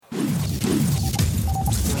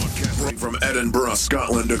Edinburgh,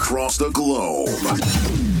 Scotland, across the globe.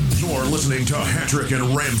 You're listening to Hattrick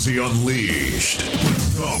and Ramsey Unleashed,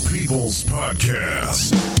 the People's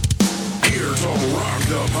Podcast. Here to rock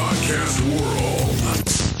the podcast world.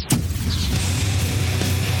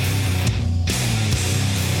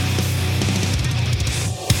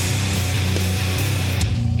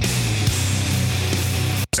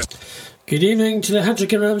 Good evening to the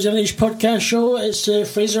Hattrick and Ramsey Unleashed podcast show. It's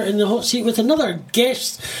Fraser in the hot seat with another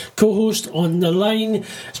guest co-host on the line.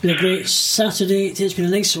 It's been a great Saturday. It's been a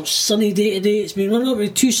nice sunny day today. It's been not really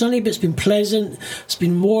too sunny, but it's been pleasant. It's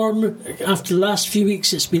been warm. After the last few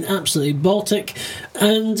weeks, it's been absolutely Baltic.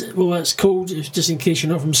 And, well, it's cold, just in case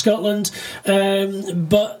you're not from Scotland.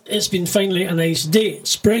 But it's been finally a nice day.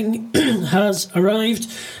 Spring has arrived.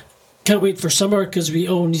 Can't wait for summer because we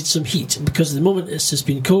all need some heat, because at the moment it's just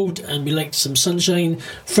been cold and we like some sunshine,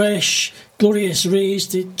 fresh, glorious rays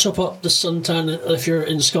to chop up the suntan if you're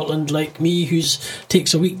in Scotland like me, who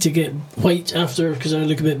takes a week to get white after because I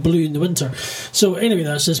look a bit blue in the winter. So anyway,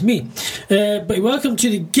 that's just me. But welcome to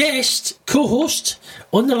the guest co-host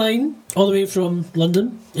on the line all the way from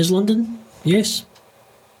London. Is London? Yes.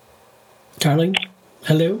 Caroline.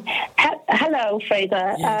 Hello. Hello,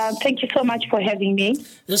 Fraser. Yes. Thank you so much for having me.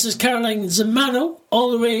 This is Caroline Zamano, all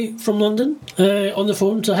the way from London, on the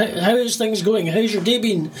phone. So how is things going? How's your day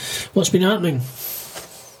been? What's been happening?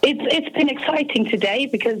 It's been exciting today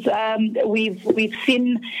because we've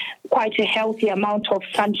seen quite a healthy amount of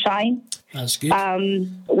sunshine. That's good.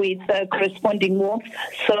 With corresponding warmth,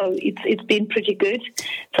 so it's been pretty good.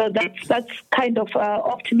 So that's kind of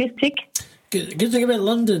optimistic. Good thing about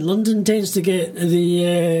London. London tends to get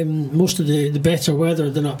the most of the better weather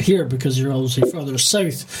than up here because you're obviously further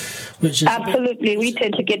south, which is absolutely we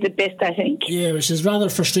tend to get the best, I think. Yeah, which is rather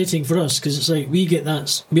frustrating for us because it's like we get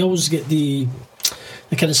that. We always get the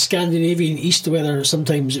kind of Scandinavian east weather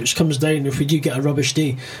sometimes, which comes down if we do get a rubbish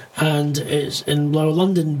day. And it's while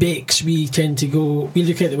London bakes, we tend to go. We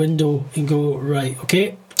look out the window and go, right,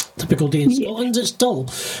 okay. Typical day in Scotland, it's dull,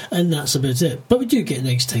 and that's about it. But we do get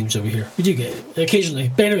nice times over here. We do get it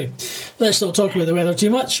occasionally. But anyway, let's not talk about the weather too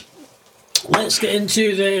much. Let's get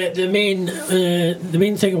into the main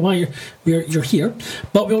thing of why you're here.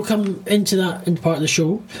 But we'll come into that in part of the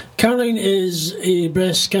show. Caroline is a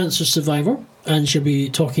breast cancer survivor, and she'll be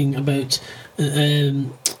talking about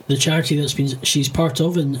the charity she's part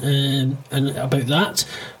of, and about that.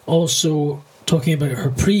 Also talking about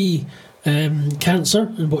her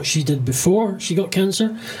cancer and what she did before she got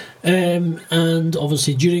cancer, and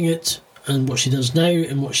obviously during it, and what she does now,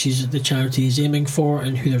 and what the charity is aiming for,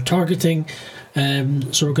 and who they're targeting.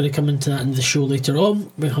 So we're going to come into that in the show later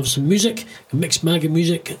on. We'll have some music, a mixed bag of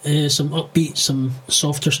music, some upbeat, some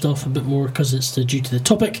softer stuff, a bit more because it's due to the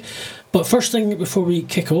topic. But first thing before we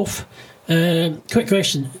kick off, quick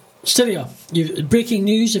question. Syria, breaking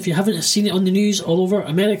news, if you haven't seen it on the news, all over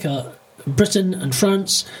America, Britain and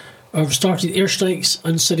France have started airstrikes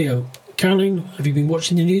on Syria. Caroline, have you been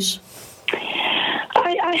watching the news?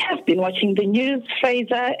 I have been watching the news,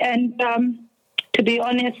 Fraser, and to be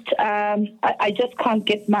honest, I just can't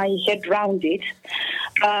get my head round it.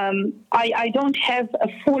 I don't have a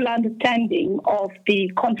full understanding of the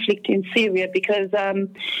conflict in Syria because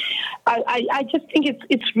I just think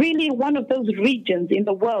it's really one of those regions in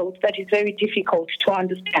the world that is very difficult to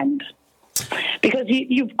understand. Because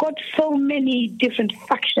you've got so many different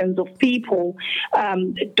factions of people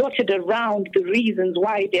dotted around the reasons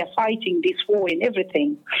why they're fighting this war and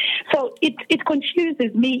everything. So it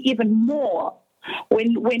confuses me even more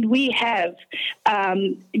when we have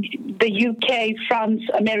the UK, France,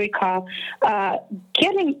 America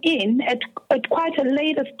getting in at quite a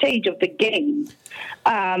later stage of the game.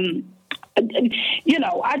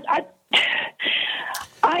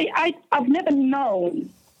 I've never known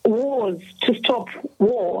wars to stop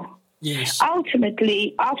war. Yes.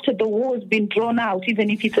 Ultimately, after the war's been drawn out, even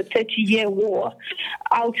if it's a 30-year war,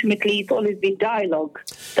 ultimately it's always been dialogue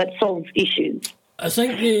that solves issues. I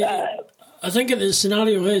think the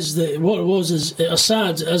scenario is that what it was is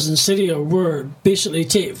Assad, as in Syria, were basically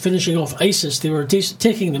finishing off ISIS. They were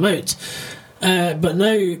taking them out. But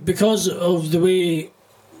now, because of the way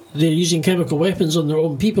they're using chemical weapons on their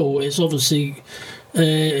own people, it's obviously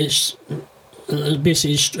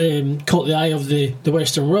basically caught the eye of the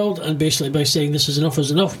Western world, and basically by saying this is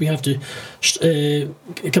enough, we have to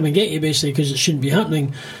come and get you, basically, because it shouldn't be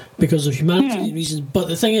happening because of humanitarian reasons. But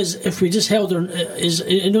the thing is, if we just held on,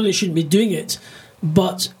 I know they shouldn't be doing it,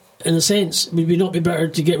 but in a sense, would we not be better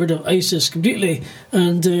to get rid of ISIS completely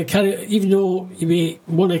and even though you may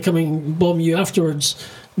want to come and bomb you afterwards,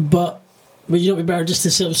 but would you not be better just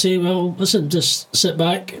to sort of say, well, listen, just sit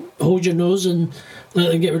back hold your nose and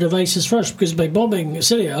let them get rid of ISIS first, because by bombing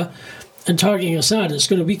Syria and targeting Assad, it's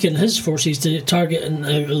going to weaken his forces to target, and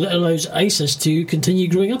allows ISIS to continue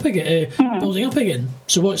growing up again, building up again.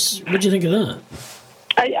 So what do you think of that?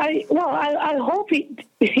 I hope it.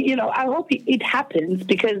 I hope it happens,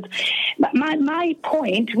 because my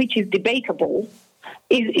point, which is debatable,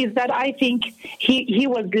 is that I think he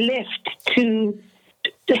was left to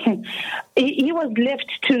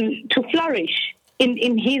flourish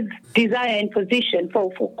in his desire and position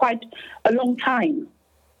for quite a long time.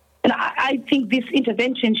 And I think this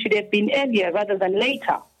intervention should have been earlier rather than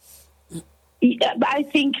later. I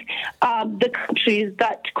think the countries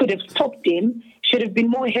that could have stopped him should have been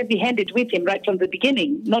more heavy-handed with him right from the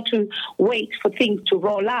beginning, not to wait for things to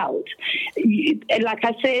roll out. And like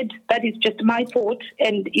I said, that is just my thought,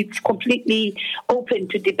 and it's completely open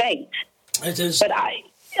to debate. It is. But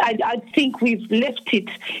I think we've left it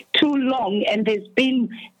too long, and there's been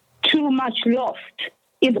too much lost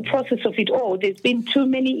in the process of it all. There's been too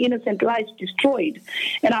many innocent lives destroyed,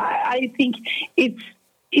 and I think it's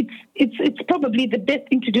probably the best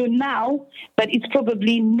thing to do now, but it's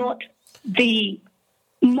probably not the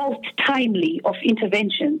most timely of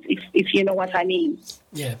interventions, if you know what I mean.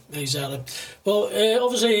 Yeah, exactly. Well,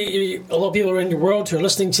 obviously, a lot of people around the world who are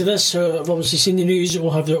listening to this have obviously seen the news,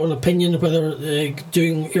 will have their own opinion whether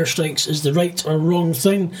doing airstrikes is the right or wrong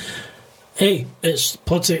thing. Hey, it's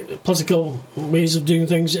political ways of doing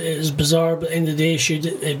things. It is bizarre, but at the end of the day, should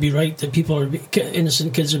it be right that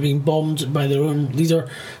innocent kids are being bombed by their own leader,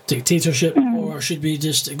 dictatorship, or should we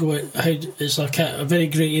just go out? It's like a very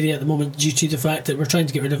grey area at the moment due to the fact that we're trying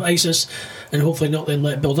to get rid of ISIS and hopefully not then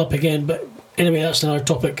let it build up again. But anyway, that's another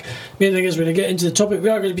topic. Main thing is we're going to get into the topic. We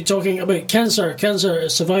are going to be talking about cancer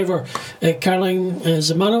survivor Caroline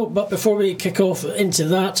Zamano. But before we kick off into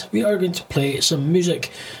that, we are going to play some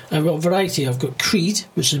music. I've got a variety. I've got Creed,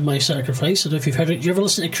 which is My Sacrifice. I don't know if you've heard it. Do you ever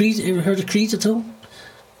listen to Creed? Ever heard of Creed at all?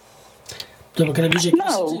 Don't know what kind of music?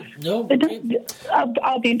 No. Okay.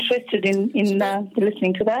 I'll be interested in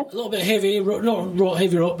listening to that. A little bit heavy, not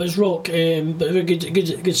heavy rock, but it's rock. But a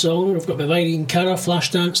good song. We've got my Irene Cara,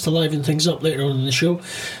 Flashdance, to liven things up later on in the show.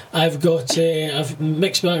 I've got I've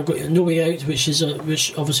mixed bag. I've got No Way Out, which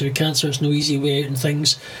obviously with cancer, it's no easy way out and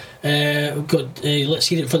things. We've got Let's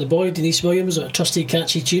Hear It for the Boy, Denise Williams, a trusty,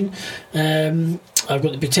 catchy tune. I've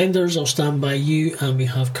got the Pretenders, I'll Stand By You, and we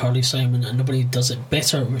have Carly Simon and Nobody Does It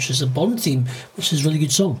Better, which is a Bond theme, which is a really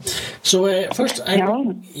good song. So first,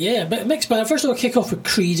 mixed bag. First I'll kick off with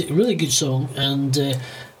Creed, a really good song, and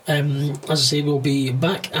as I say, we'll be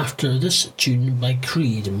back after this tune by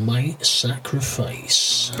Creed, My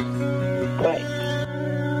Sacrifice. Right.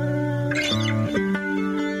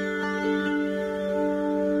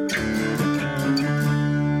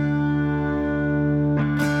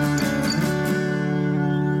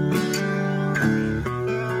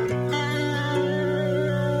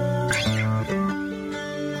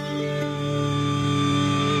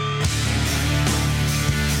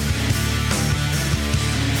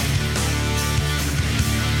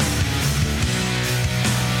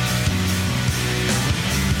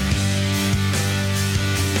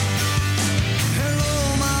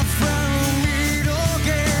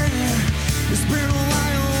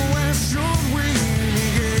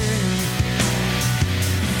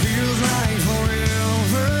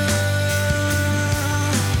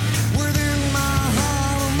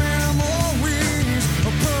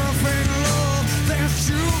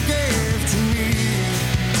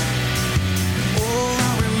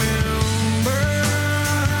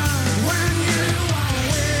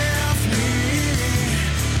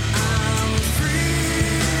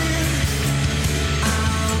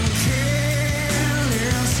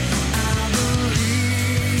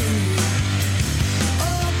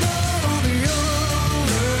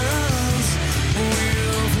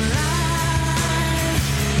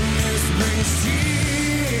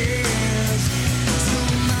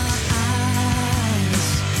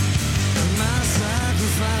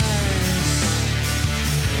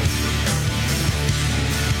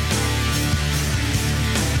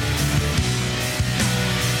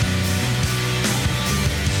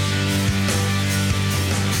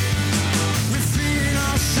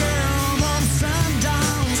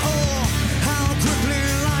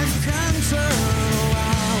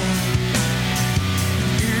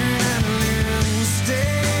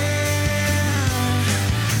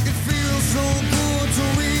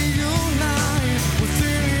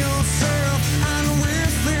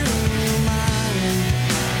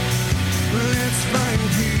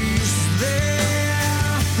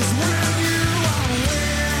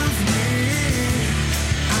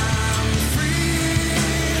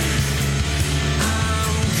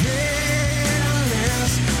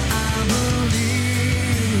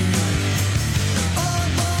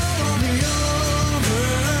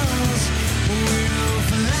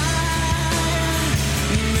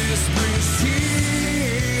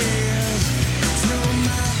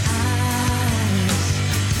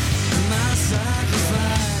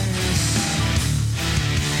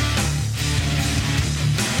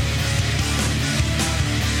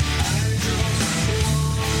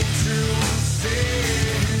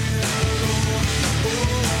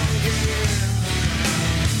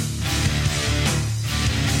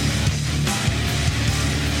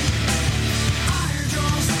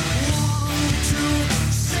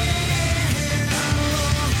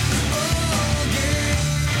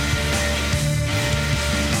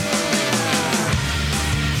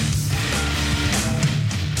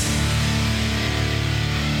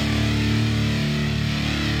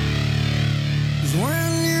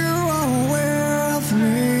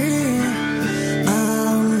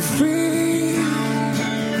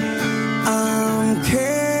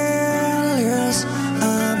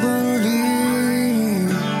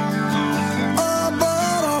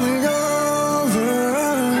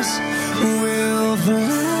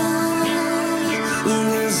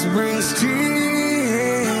 brings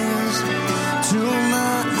tears to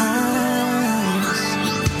my eyes.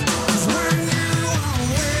 'Cause when you are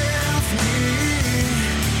with me,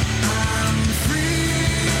 I'm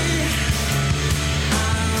free,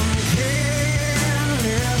 I'm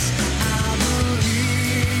careless, I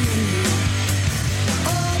believe.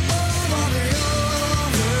 Above all the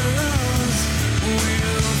others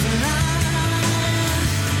will fly.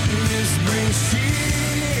 This brings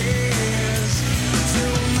tears to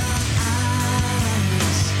my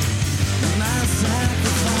eyes. My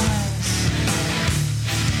sacrifice.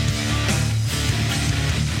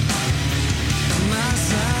 My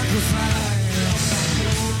sacrifice.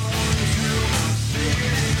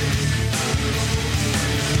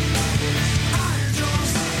 I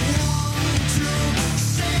just want to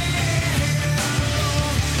say hello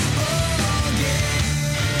again.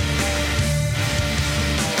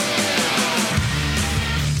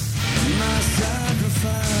 My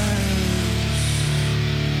sacrifice.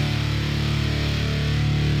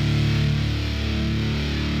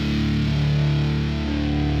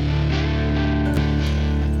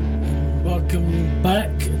 Welcome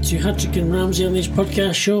back to Hattrick and Ramsey on this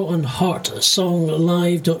podcast show on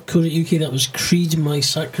heartsonglive.co.uk. That was Creed, My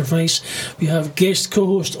Sacrifice. We have guest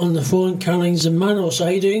co-host on the phone, Caroline Zimano. So how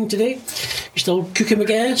are you doing today? You still cooking my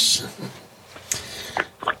gas?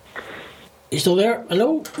 You still there?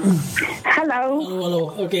 Hello? Hello. Hello.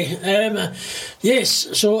 Okay. Yes.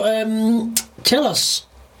 So tell us.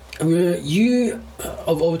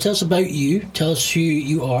 Tell us about you. Tell us who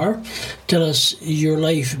you are. Tell us your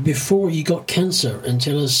life before you got cancer, and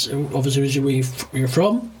tell us obviously where you're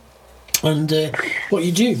from, and what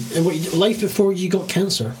you do, and life before you got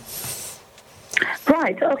cancer.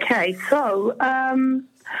 Right. Okay. So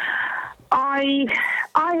I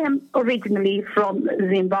am originally from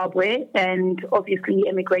Zimbabwe, and obviously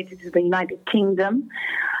emigrated to the United Kingdom,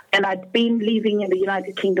 and I'd been living in the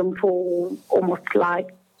United Kingdom for almost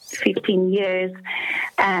like 15 years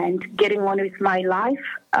and getting on with my life,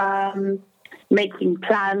 making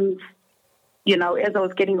plans, as I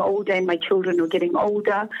was getting older and my children were getting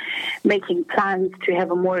older, making plans to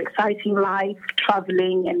have a more exciting life,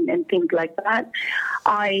 traveling and things like that.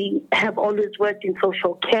 I have always worked in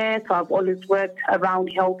social care, so I've always worked around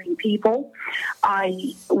helping people.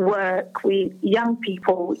 I work with young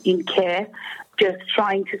people in care, just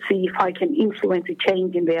trying to see if I can influence a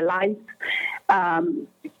change in their lives.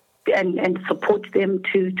 And support them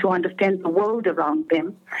to understand the world around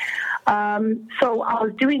them. So I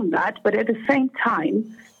was doing that, but at the same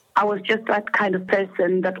time, I was just that kind of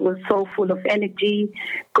person that was so full of energy,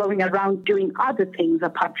 going around doing other things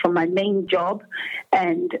apart from my main job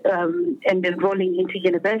and enrolling into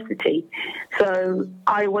university. So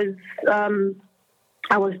I was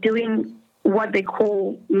doing what they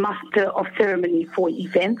call master of ceremony for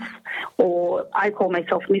events, or I call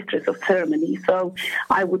myself mistress of ceremony. So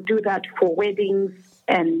I would do that for weddings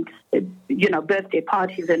and, birthday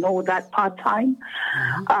parties and all that part-time.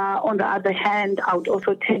 On the other hand, I would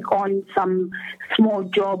also take on some small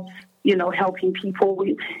jobs, helping people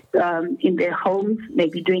in their homes,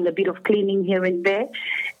 maybe doing a bit of cleaning here and there.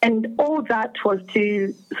 And all that was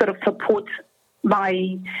to sort of support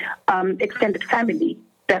my extended family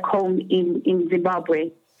back home in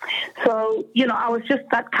Zimbabwe. So, I was just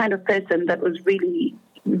that kind of person that was really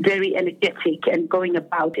very energetic and going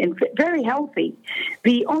about and very healthy.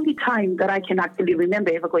 The only time that I can actually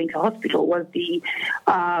remember ever going to hospital was the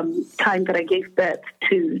time that I gave birth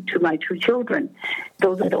to my two children.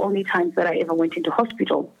 Those are the only times that I ever went into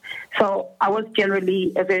hospital. So I was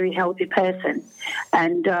generally a very healthy person.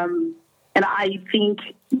 And I think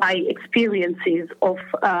my experiences of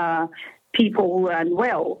people who are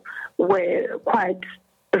unwell were quite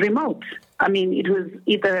remote. I mean, it was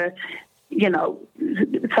either,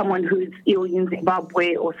 someone who's ill in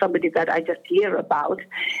Zimbabwe or somebody that I just hear about.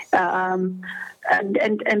 And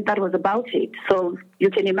that was about it. So you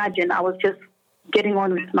can imagine I was just getting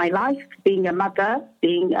on with my life, being a mother,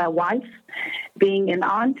 being a wife, being an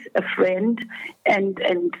aunt, a friend, and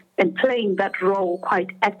playing that role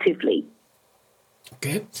quite actively.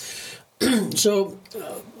 Okay. So,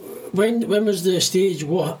 when was the stage?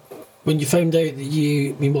 When you found out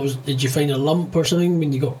that did you find a lump or something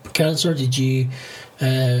when you got cancer? Did you?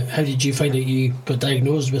 How did you find out you got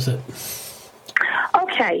diagnosed with it?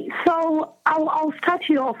 Okay, so I'll start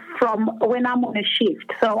you off from when I'm on a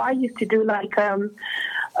shift. So I used to do like a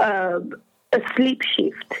sleep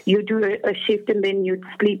shift. You do a shift and then you'd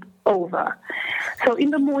sleep over. So in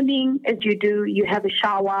the morning, as you do, you have a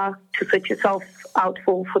shower to set yourself out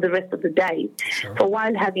for the rest of the day. Sure. So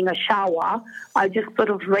while having a shower, I just sort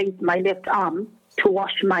of raised my left arm to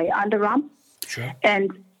wash my underarm. Sure.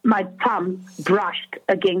 And my thumb brushed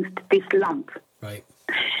against this lump. Right.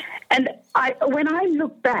 And when I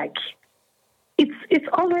look back, it's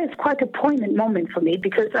always quite a poignant moment for me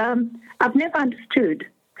because I've never understood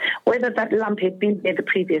whether that lump had been there the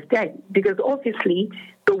previous day, because obviously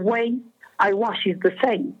the way I wash is the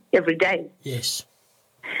same every day. Yes.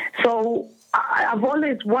 So I've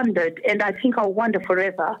always wondered, and I think I'll wonder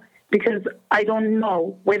forever, because I don't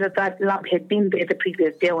know whether that lump had been there the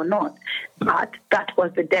previous day or not. But that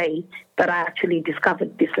was the day that I actually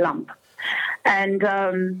discovered this lump. And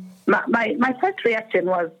my first reaction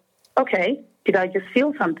was, okay, did I just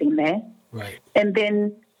feel something there? Right. And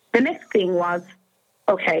then the next thing was,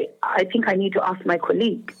 okay, I think I need to ask my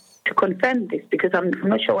colleague to confirm this because I'm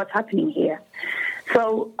not sure what's happening here.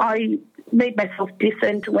 So I made myself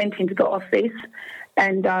decent, went into the office,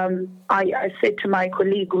 and I said to my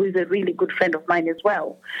colleague, who is a really good friend of mine as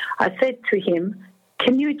well, I said to him,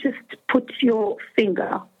 can you just put your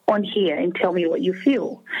finger on here and tell me what you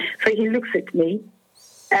feel? So he looks at me,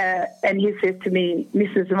 and he says to me,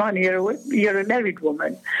 Mrs. Zamani, you're a married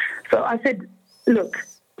woman. So I said, look,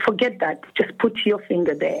 forget that. Just put your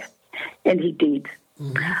finger there. And he did.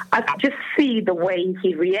 Mm-hmm. I could just see the way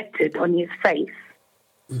he reacted on his face.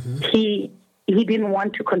 Mm-hmm. He didn't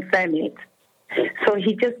want to confirm it. So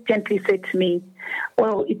he just gently said to me,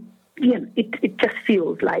 well, it just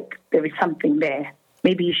feels like there is something there.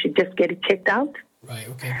 Maybe you should just get it checked out. Right,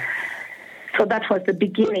 okay. So that was the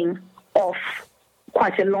beginning of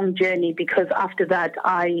quite a long journey, because after that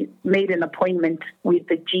I made an appointment with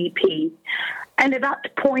the GP. And at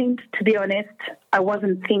that point, to be honest, I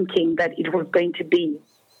wasn't thinking that it was going to be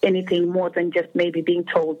anything more than just maybe being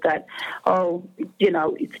told that, oh,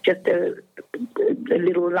 it's just a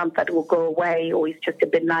little lump that will go away, or it's just a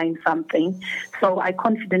benign something. So I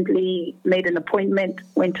confidently made an appointment,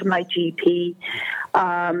 went to my GP.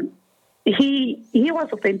 He was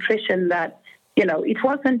of the impression that, it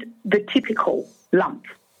wasn't the typical lump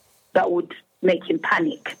that would make him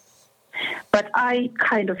panic. But I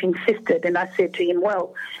kind of insisted, and I said to him,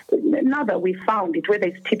 well, now that we found it, whether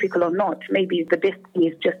it's typical or not, maybe the best thing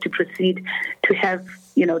is just to proceed to have,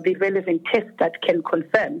 the relevant test that can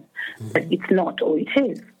confirm that it's not or it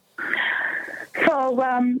is.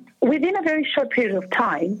 So within a very short period of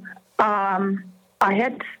time, I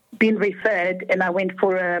had been referred, and I went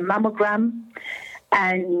for a mammogram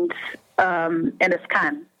and a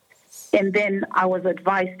scan. And then I was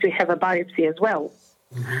advised to have a biopsy as well.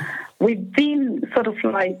 Mm-hmm. Within sort of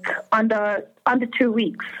like under 2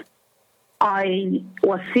 weeks, I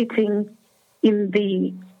was sitting in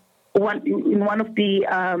one of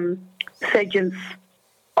the surgeon's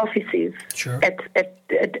offices. Sure.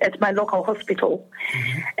 at my local hospital.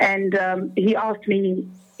 Mm-hmm. And he asked me,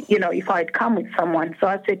 if I'd come with someone. So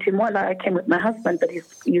I said to him, well, I came with my husband, but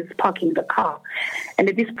he's parking the car. And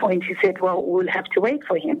at this point he said, well, we'll have to wait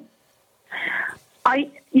for him.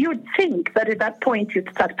 You'd think that at that point you'd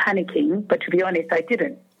start panicking, but to be honest, I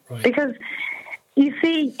didn't. Right. Because, you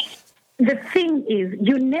see, the thing is,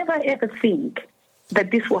 you never ever think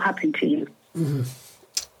that this will happen to you. Mm-hmm.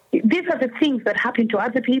 These are the things that happen to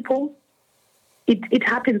other people. It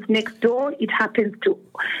happens next door. It happens to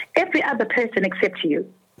every other person except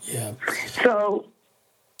you. Yeah. So,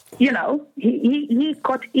 he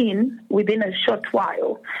got in within a short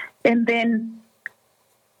while, and then,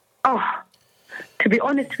 to be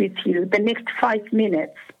honest with you, the next 5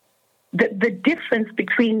 minutes, the difference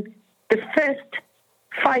between the first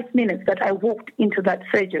 5 minutes that I walked into that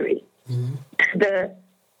surgery to the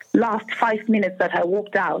last 5 minutes that I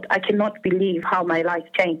walked out, I cannot believe how my life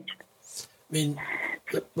changed. I mean,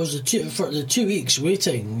 was for the 2 weeks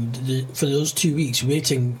waiting, for those 2 weeks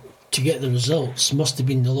waiting to get the results must have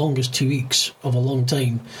been the longest 2 weeks of a long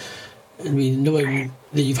time. I mean, knowing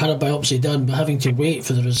that you've had a biopsy done, but having to wait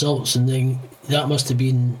for the results, and then that must have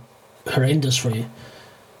been horrendous for you.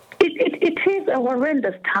 It is a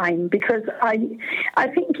horrendous time, because I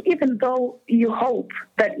think even though you hope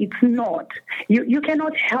that it's not, you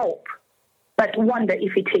cannot help but wonder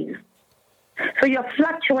if it is. So you're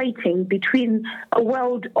fluctuating between a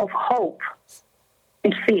world of hope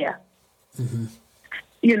and fear. Mm-hmm.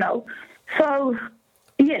 So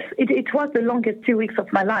yes, it was the longest 2 weeks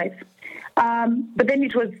of my life. But then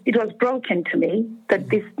it was broken to me that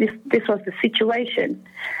this was the situation,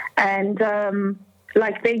 and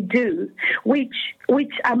like they do, which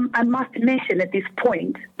I must mention at this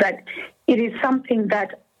point that it is something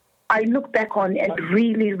that I look back on and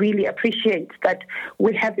really, really appreciate, that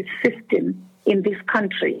we have a system in this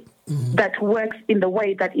country that works in the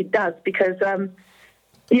way that it does, because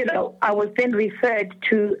I was then referred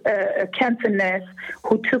to a cancer nurse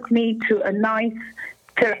who took me to a nice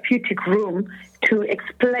therapeutic room to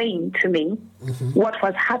explain to me what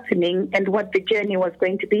was happening and what the journey was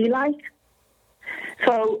going to be like.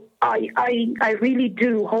 So I really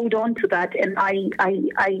do hold on to that, and I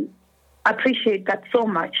appreciate that so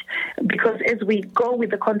much, because as we go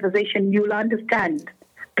with the conversation, you'll understand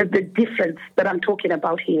the difference that I'm talking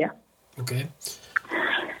about here. Okay.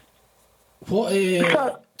 What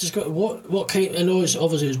kind? I know it's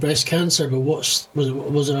obviously it was breast cancer, but was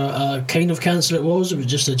there a kind of cancer it was? It was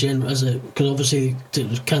just a general, because obviously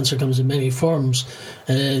cancer comes in many forms,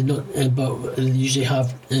 but they usually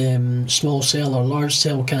have small cell or large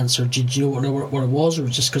cell cancer. Did you know what it was, or was it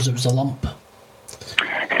just because it was a lump?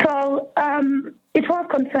 So it was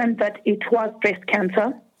confirmed that it was breast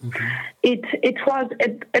cancer. Mm-hmm. It was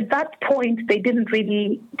at that point they didn't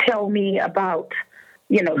really tell me about,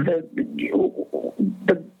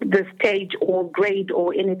 the stage or grade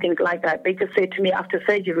or anything like that. They just said to me, after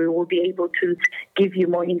surgery we'll be able to give you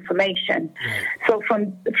more information. Right. So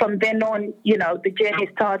from then on, the journey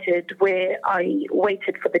started where I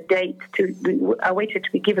waited for the date I waited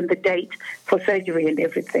to be given the date for surgery and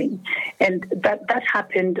everything, and that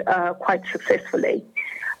happened quite successfully.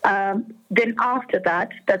 Then after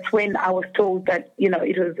that, that's when I was told that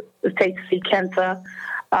it was stage 3 cancer.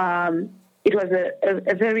 It was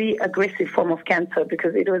a very aggressive form of cancer,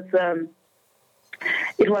 because it was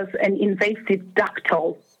an invasive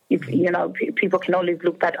ductal. If people can always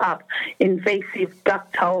look that up. Invasive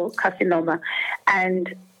ductal carcinoma,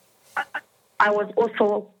 and I was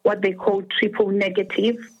also what they call triple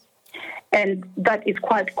negative, and that is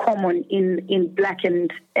quite common in Black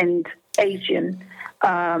and Asian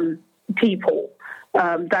people.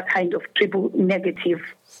 That kind of triple negative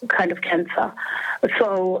kind of cancer.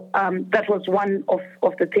 So that was one of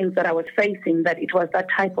the things that I was facing, that it was that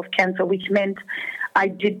type of cancer, which meant I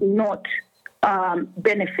did not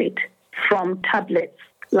benefit from tablets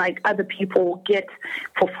like other people get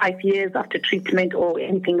for 5 years after treatment or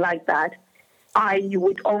anything like that. I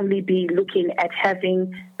would only be looking at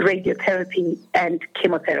having radiotherapy and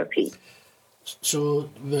chemotherapy. So,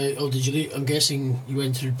 did you? I'm guessing you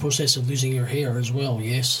went through the process of losing your hair as well,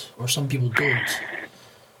 yes? Or some people don't.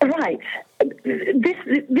 Right.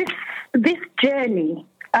 This journey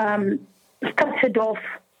started off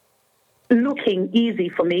looking easy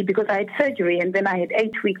for me, because I had surgery and then I had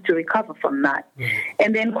 8 weeks to recover from that. Right.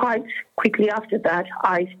 And then quite quickly after that,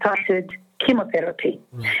 I started chemotherapy.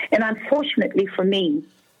 Right. And unfortunately for me,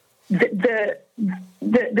 the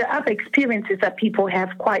other experiences that people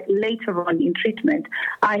have quite later on in treatment,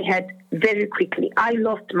 I had very quickly. I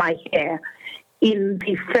lost my hair in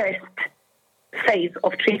the first phase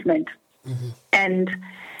of treatment, and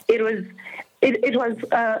it was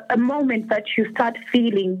a moment that you start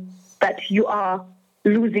feeling that you are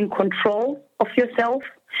losing control of yourself,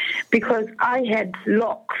 because I had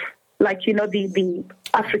locks, like the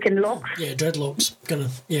African locks. Yeah, dreadlocks, kind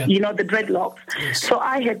of. Yeah. The dreadlocks. Yes. So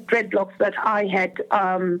I had dreadlocks that I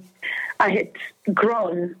had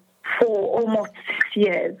grown for almost 6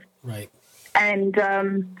 years. Right. And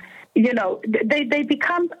they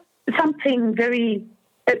become something very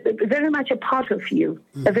much a part of you,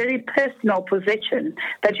 a very personal possession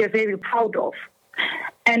that you're very proud of.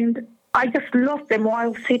 And I just lost them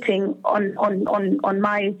while sitting on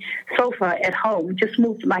my sofa at home. Just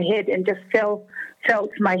moved my head and just felt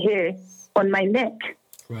my hair on my neck.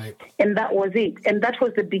 Right. And that was it. And that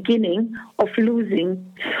was the beginning of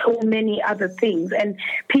losing so many other things. And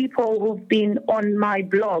people who've been on my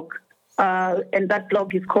blog, and that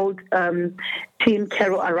blog is called Team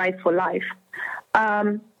Carol Arise for Life.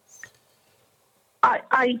 I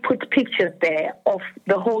put pictures there of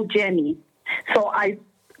the whole journey. So I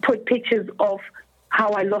put pictures of how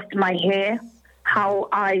I lost my hair, how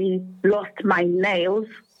I lost my nails,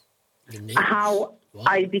 how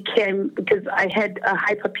I became, because I had a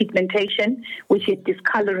hyperpigmentation, which is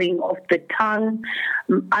discoloring of the tongue,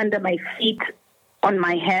 under my feet, on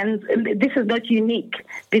my hands. And this is not unique.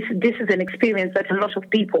 This is an experience that a lot of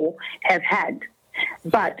people have had.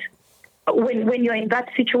 But when you're in that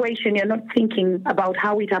situation, you're not thinking about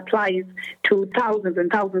how it applies to thousands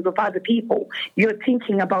and thousands of other people. You're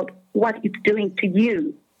thinking about what it's doing to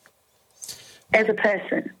you as a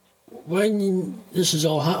person. When this is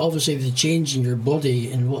all obviously the change in your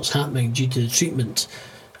body and what's happening due to the treatment,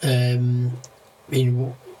 thinking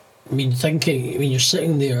when you're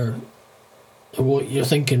sitting there, what you're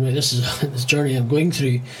thinking, well, this is this journey I'm going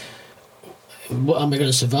through. What am I going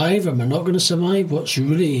to survive? Am I not going to survive? What's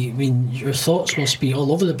really? Your thoughts must be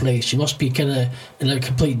all over the place. You must be kind of in a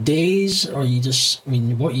complete daze, or you just.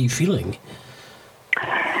 What are you feeling?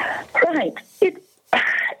 Right. It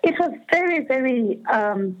was very, very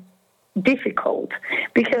difficult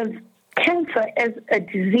because cancer as a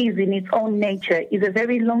disease in its own nature is a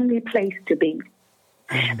very lonely place to be.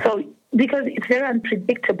 So because it's very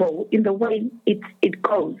unpredictable in the way it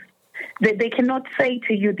goes, they cannot say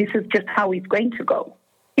to you, this is just how it's going to go.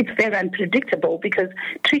 It's very unpredictable because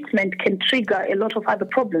treatment can trigger a lot of other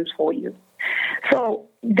problems for you. So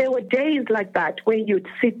there were days like that where you'd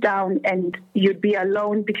sit down and you'd be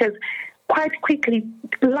alone because quite quickly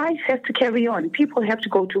life has to carry on. People have to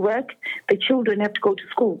go to work. The children have to go to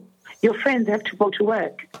school. Your friends have to go to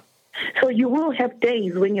work. So you will have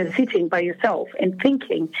days when you're sitting by yourself and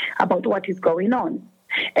thinking about what is going on.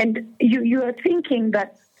 And you are thinking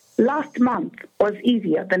that last month was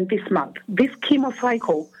easier than this month. This chemo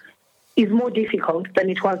cycle is more difficult than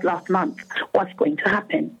it was last month. What's going to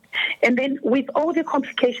happen? And then with all the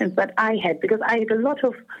complications that I had, because I had a lot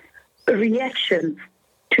of reactions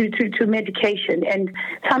to medication, and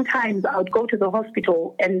sometimes I would go to the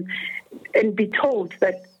hospital and be told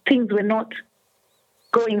that things were not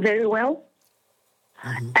going very well.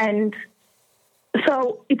 And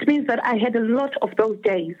so it means that I had a lot of those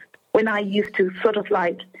days when I used to sort of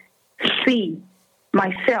like see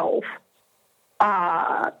myself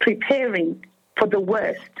preparing for the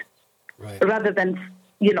worst rather than,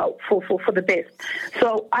 for the best.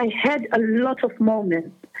 So I had a lot of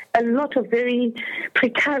moments, a lot of very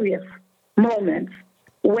precarious moments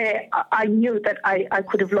where I knew that I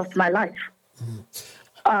could have lost my life.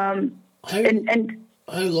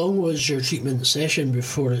 How long was your treatment session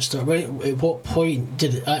before it started? At what point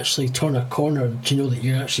did it actually turn a corner to know that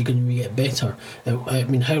you're actually going to get better? I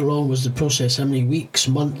mean, how long was the process? How many weeks,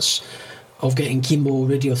 months of getting chemo,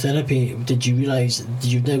 radiotherapy? Did you realise that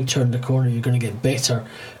you've now turned the corner, you're going to get better?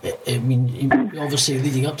 I mean, obviously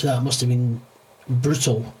leading up to that must have been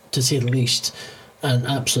brutal, to say the least, and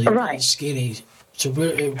absolutely scary. So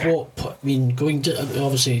going to,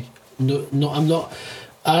 obviously,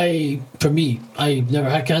 I've never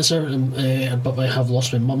had cancer, but I have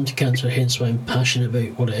lost my mum to cancer, hence why I'm passionate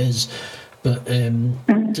about what it is. But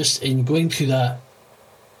just in going through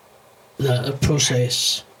that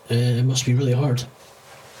process, it must be really hard.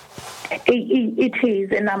 It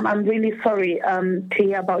is, and I'm really sorry to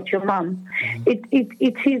hear about your mum. It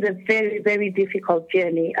is a very, very difficult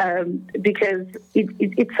journey because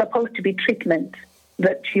it's supposed to be treatment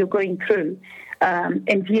that you're going through.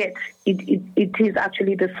 And yet it is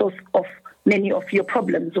actually the source of many of your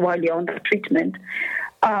problems while you're on the treatment.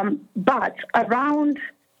 But around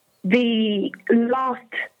the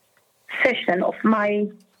last session of my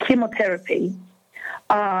chemotherapy,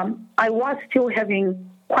 I was still having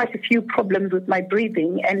quite a few problems with my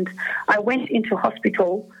breathing, and I went into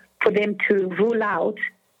hospital for them to rule out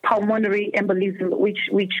pulmonary embolism,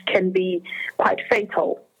 which can be quite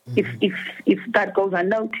fatal if that goes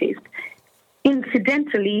unnoticed.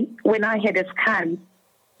 Incidentally, when I had a scan,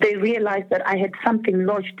 they realized that I had something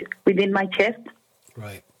lodged within my chest.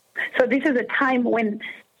 Right. So this is a time when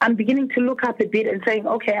I'm beginning to look up a bit and saying,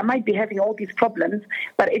 okay, I might be having all these problems,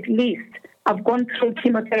 but at least I've gone through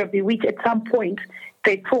chemotherapy, which at some point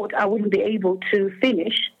they thought I wouldn't be able to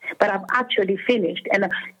finish, but I've actually finished,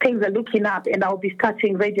 and things are looking up, and I'll be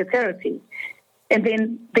starting radiotherapy. And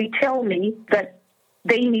then they tell me that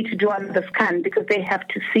they need to do another scan because they have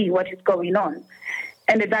to see what is going on.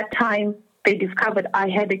 And at that time, they discovered I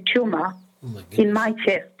had a tumor in my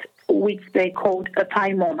chest, which they called a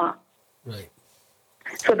thymoma. Right.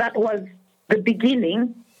 So that was the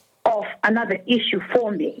beginning of another issue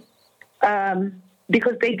for me,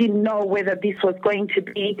 because they didn't know whether this was going to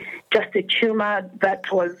be just a tumor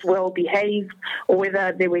that was well behaved, or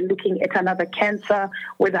whether they were looking at another cancer,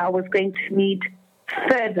 whether I was going to need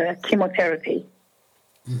further chemotherapy.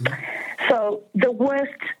 So the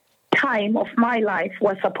worst time of my life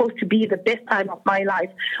was supposed to be the best time of my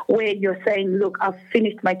life, where you're saying, look, I've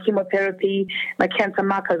finished my chemotherapy, my cancer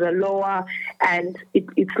markers are lower, and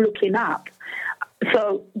it's looking up.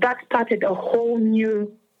 So that started a whole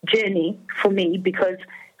new journey for me, because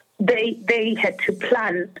they had to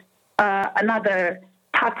plan another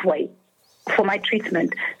pathway for my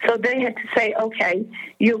treatment. So they had to say, okay,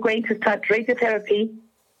 you're going to start radiotherapy,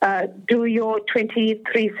 do your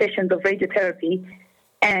 23 sessions of radiotherapy,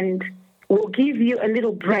 and we'll give you a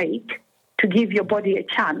little break to give your body a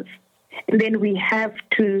chance. And then we have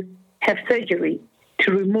to have surgery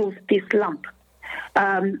to remove this lump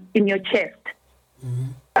in your chest.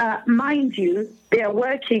 Mind you, they are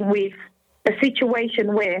working with a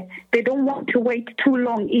situation where they don't want to wait too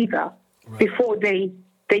long either before they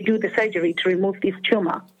do the surgery to remove this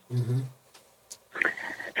tumor.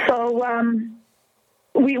 So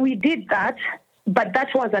we did that, But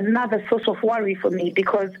that was another source of worry for me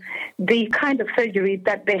because the kind of surgery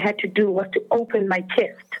that they had to do was to open my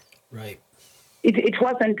chest. Right. It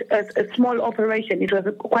wasn't a small operation. It was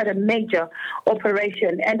quite a major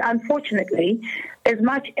operation. And unfortunately, as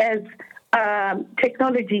much as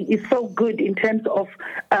technology is so good in terms of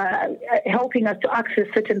helping us to access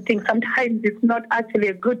certain things, sometimes it's not actually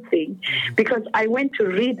a good thing, because I went to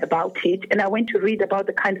read about it, and I went to read about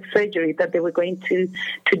the kind of surgery that they were going to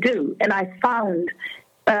do, and I found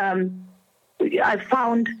on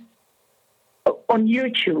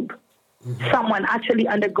YouTube someone actually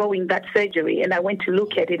undergoing that surgery, and I went to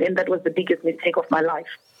look at it, and that was the biggest mistake of my life.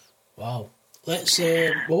 Wow. Let's,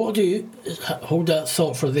 what we'll do is hold that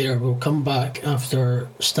thought for there. We'll come back after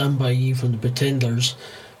Stand By You from the Pretenders,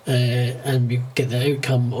 and we get the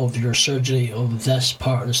outcome of your surgery of this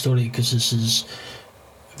part of the story, because this is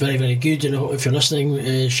very, very good. And if you're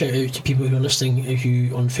listening, shout out to people who are listening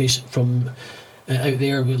who on Facebook from out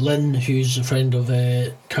there, with Lynn, who's a friend of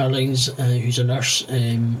Caroline's, who's a nurse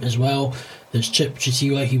as well. There's Chip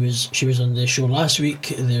Chitiwa, she was on the show last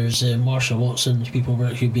week. There's Marsha Watson, people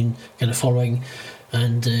who've been kind of following,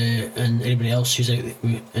 and anybody else who's out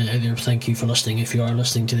there. Thank you for listening. If you are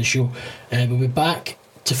listening to the show, we'll be back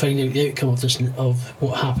to find out the outcome of this, of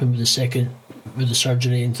what happened with the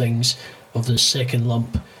surgery and things of the second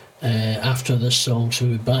lump. After this song, so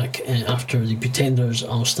we'll be back after the Pretenders.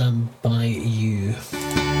 I'll Stand By You.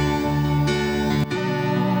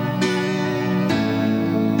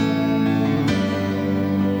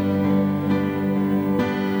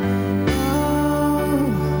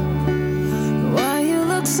 Why you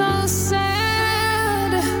look so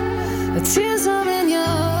sad? The tears are in your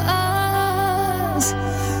eyes.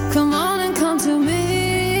 Come on and come to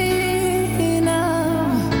me now.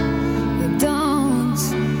 Don't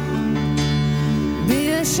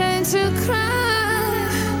be ashamed to cry.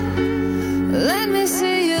 Let me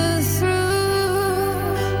see you through.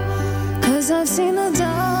 'Cause I've seen the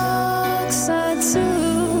dark side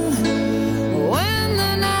too. When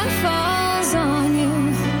the night falls on you,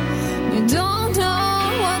 you don't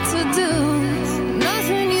know what to do.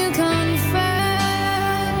 Nothing you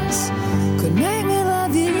confess could make me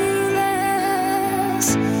love you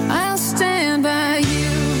less. I'll stand by you.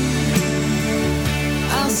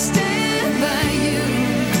 I'll stand by you.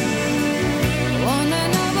 Won't let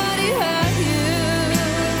nobody hurt you.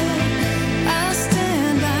 I'll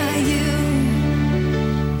stand by you.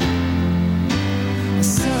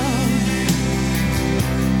 So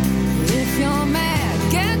if you're mad,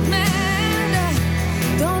 get mad.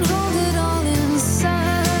 Don't hold it all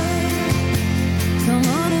inside. Come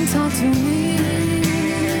on and talk to me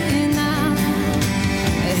now.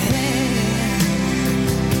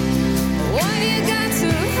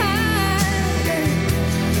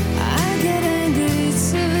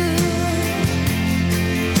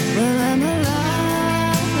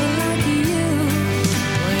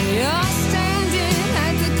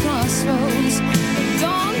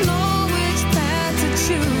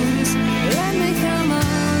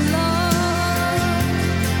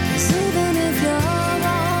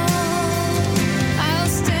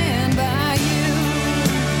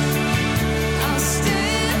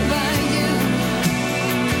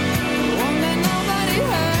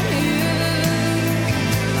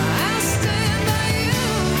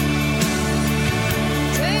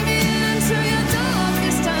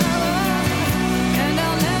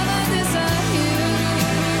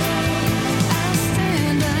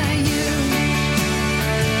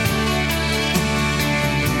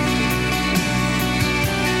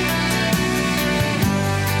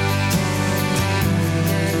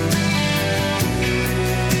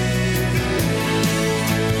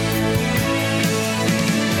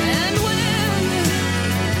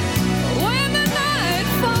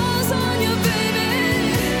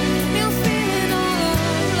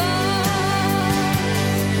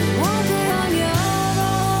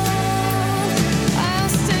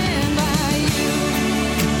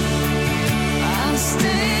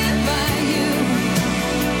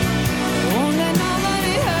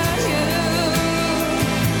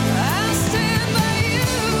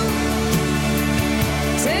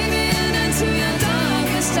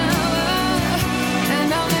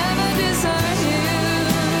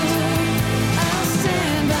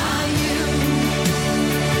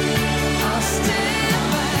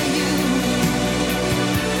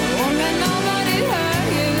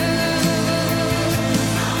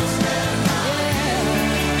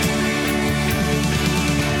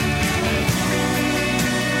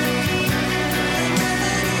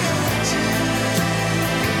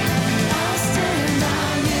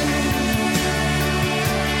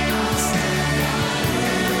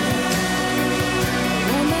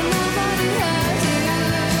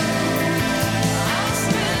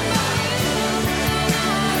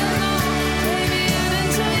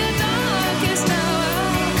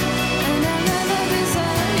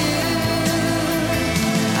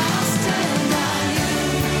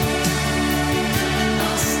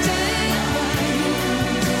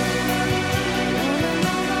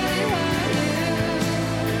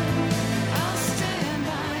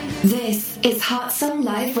 This is Heartsong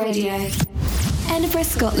Live Radio, Edinburgh,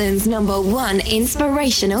 Scotland's #1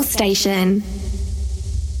 inspirational station.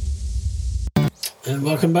 And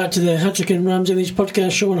welcome back to the Hattrick and Ramsey Unleashed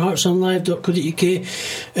podcast show on heartsonlive.co.uk.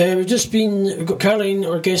 We've got Caroline,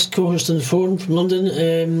 our guest co-host on the phone from London.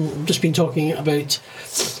 We've just been talking about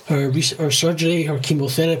her surgery, her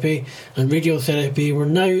chemotherapy and radiotherapy. We're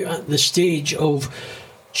now at the stage of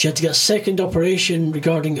she had to get a second operation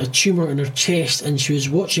regarding a tumour in her chest, and she was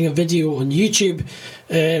watching a video on YouTube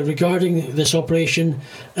regarding this operation,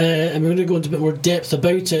 and we're going to go into a bit more depth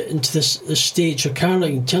about it into this stage. So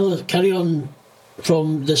Caroline, carry on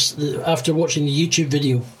from this after watching the YouTube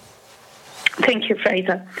video. Thank you,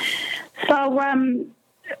 Fraser. So,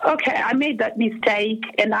 I made that mistake,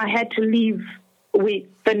 and I had to leave with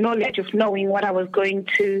the knowledge of knowing what I was going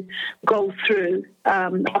to go through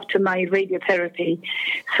after my radiotherapy.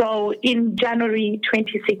 So in January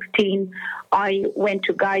 2016, I went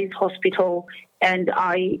to Guy's Hospital, and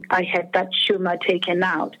I had that tumour taken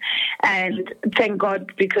out. And thank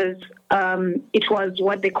God, because it was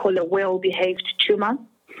what they call a well-behaved tumour.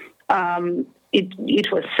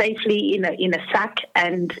 It was safely in a sack,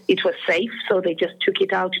 and it was safe, so they just took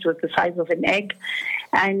it out. It was the size of an egg.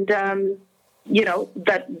 And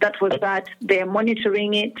that was that. They're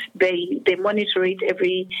monitoring it. They monitor it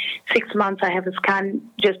every 6 months. I have a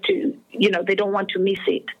scan just to, they don't want to miss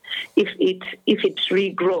it if it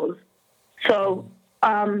regrows. So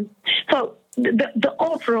the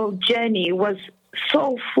overall journey was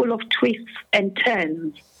so full of twists and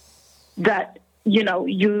turns that,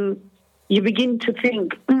 you begin to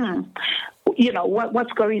think,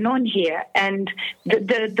 what's going on here? And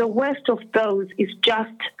the worst of those is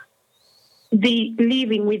just the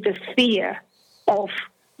living with the fear of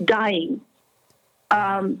dying.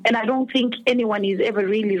 And I don't think anyone is ever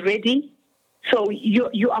really ready. So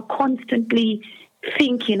you are constantly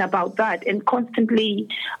thinking about that and constantly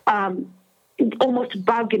almost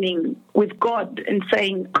bargaining with God and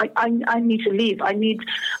saying, I need to live. I need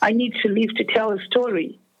to live to tell a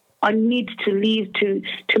story. I need to live to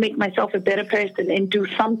make myself a better person and do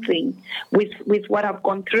something with what I've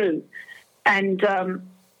gone through. And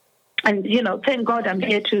thank God I'm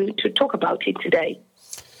here to talk about it today.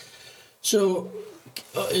 So,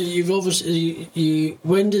 you've obviously,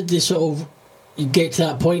 when did this you get to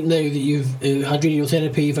that point now that you've had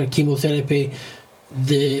radiotherapy, you've had chemotherapy,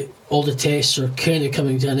 all the tests are kind of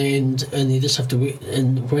coming to an end, and you just have to wait?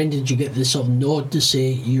 And when did you get this sort of nod to say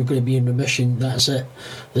you're going to be in remission? That's it.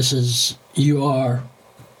 You are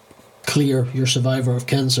clear. You're a survivor of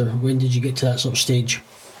cancer. When did you get to that sort of stage?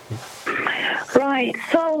 Right.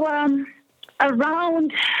 So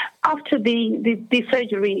around after the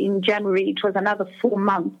surgery in January, it was another 4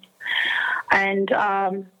 months, and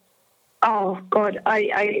oh God,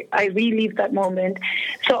 I relived that moment.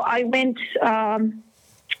 So I went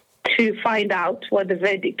to find out what the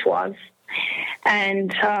verdict was,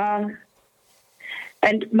 and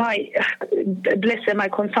my bless her, my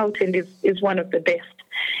consultant is one of the best.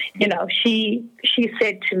 She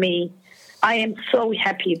said to me, I am so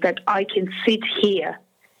happy that I can sit here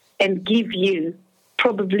and give you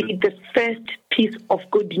probably the first piece of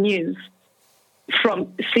good news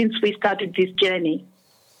since we started this journey.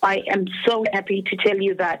 I am so happy to tell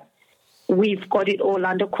you that we've got it all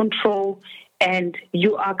under control and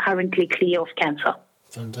you are currently clear of cancer.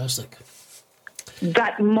 Fantastic.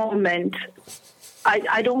 That moment,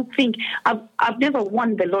 I don't think, I've never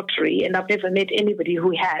won the lottery and I've never met anybody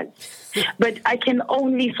who has, but I can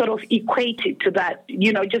only sort of equate it to that,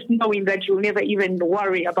 just knowing that you'll never even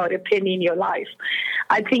worry about a penny in your life.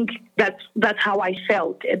 I think that's how I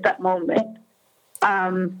felt at that moment.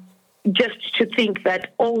 Just to think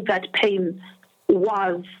that all that pain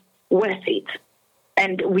was worth it.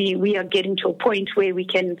 And we are getting to a point where we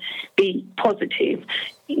can be positive,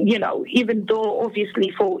 even though obviously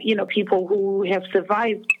for, people who have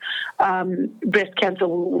survived breast cancer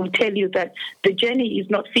will tell you that the journey is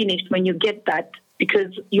not finished when you get that,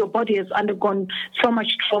 because your body has undergone so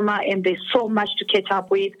much trauma and there's so much to catch up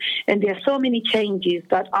with. And there are so many changes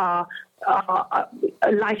that are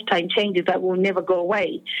lifetime changes that will never go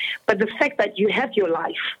away. But the fact that you have your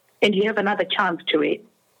life and you have another chance to it,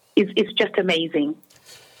 it's just amazing.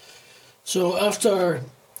 So after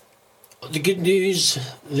the good news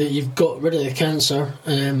that you've got rid of the cancer,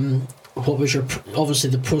 what was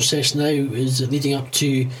obviously the process now is leading up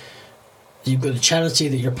to, you've got the charity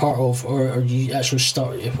that you're part of, or you actually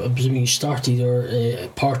I'm presuming you started or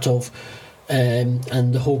part of, and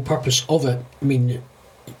the whole purpose of it. I mean,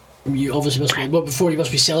 you obviously must be, well, before you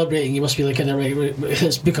must be celebrating, you must be like, kind of, right,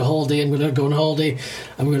 let's book a holiday, and we're going to go on holiday,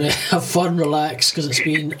 and we're going to have fun, relax, because it's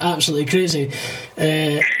been absolutely crazy.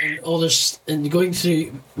 And all this, and going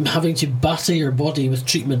through having to batter your body with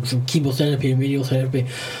treatment from chemotherapy and radiotherapy.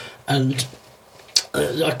 And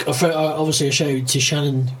obviously a shout out to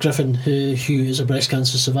Shannon Griffin, who is a breast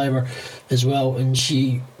cancer survivor as well, and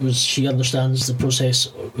she understands the process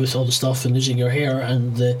with all the stuff and losing your hair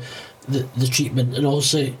and the treatment. And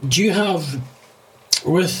also, do you have,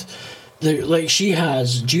 with the, like she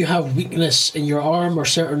has, do you have weakness in your arm or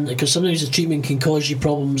certain, because sometimes the treatment can cause you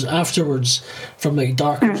problems afterwards from like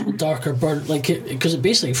darker burn, like because it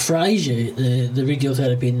basically fries you, the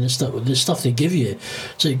radiotherapy and the stuff they give you,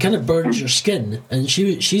 so it kind of burns your skin. And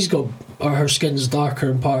she's got, or her skin's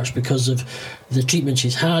darker in parts because of the treatment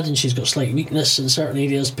she's had, and she's got slight weakness in certain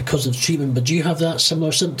areas because of the treatment. But do you have that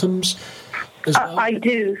similar symptoms as well? I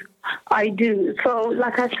do. So,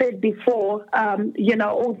 like I said before, all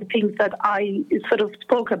the things that I sort of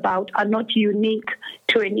spoke about are not unique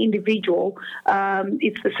to an individual.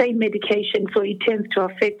 It's the same medication, so it tends to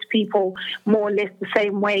affect people more or less the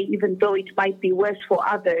same way, even though it might be worse for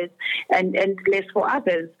others and less for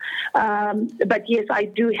others. But yes, I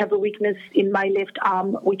do have a weakness in my left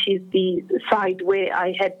arm, which is the side where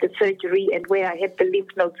I had the surgery and where I had the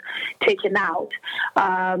lymph nodes taken out.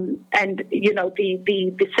 And,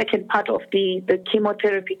 the second part of the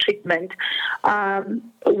chemotherapy treatment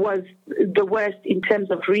was the worst in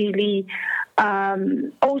terms of really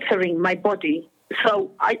altering my body.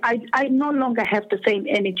 So I no longer have the same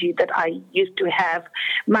energy that I used to have.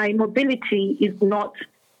 My mobility is not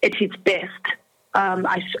at its best.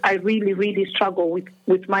 I really, really struggle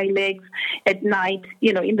with my legs at night,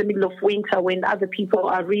 in the middle of winter when other people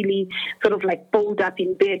are really sort of like balled up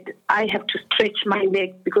in bed. I have to stretch my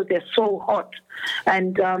legs because they're so hot,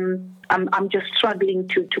 and I'm just struggling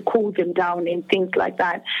to cool them down and things like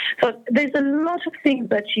that. So there's a lot of things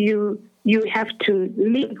that you have to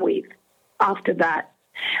live with after that.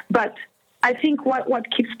 But I think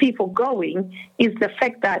what keeps people going is the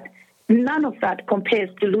fact that none of that compares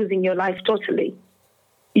to losing your life totally.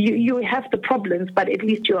 You have the problems, but at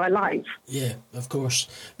least you're alive. Yeah, of course.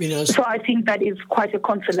 So I think that is quite a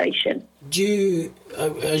consolation. Do you,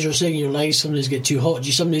 as you're saying, your legs sometimes get too hot? Do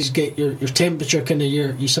you sometimes get your temperature kind of,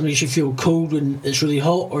 you sometimes you feel cold when it's really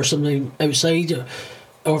hot, or something outside,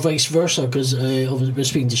 or vice versa? Because we're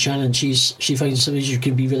speaking to Shannon, she finds sometimes you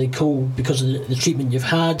can be really cold because of the treatment you've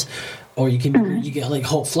had. Or you get like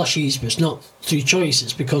hot flushes, but it's not through choice.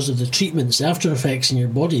 It's because of the treatments, the after effects in your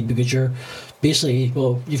body, because you're basically,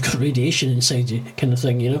 you've got radiation inside you, kind of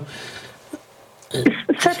thing,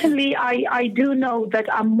 Certainly, I do know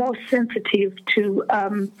that I'm more sensitive to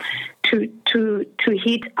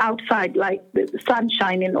heat outside, like the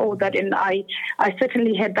sunshine and all that. And I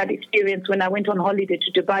certainly had that experience when I went on holiday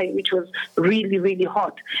to Dubai, which was really, really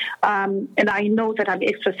hot. And I know that I'm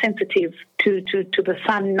extra sensitive to the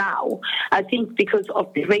sun now, I think because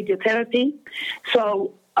of the radiotherapy.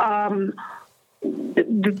 So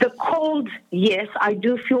the cold, yes, I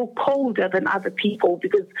do feel colder than other people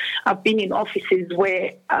because I've been in offices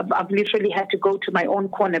where I've literally had to go to my own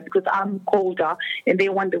corner because I'm colder and they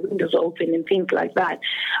want the windows open and things like that.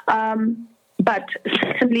 But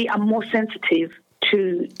certainly I'm more sensitive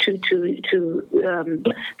to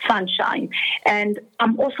sunshine, and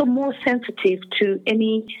I'm also more sensitive to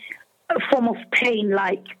any form of pain,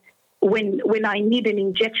 like when I need an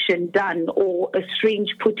injection done or a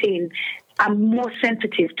syringe put in. I'm more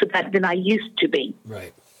sensitive to that than I used to be.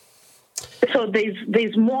 Right. So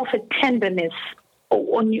there's more of a tenderness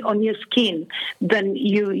on your skin than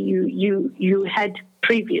you had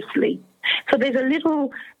previously. So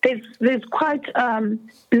there's quite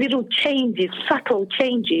little changes, subtle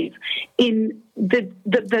changes in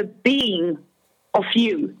the being of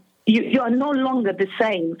you. You are no longer the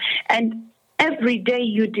same, and every day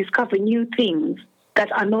you discover new things that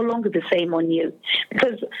are no longer the same on you.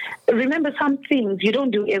 Because remember, some things you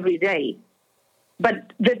don't do every day.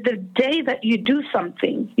 But the day that you do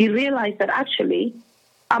something, you realize that actually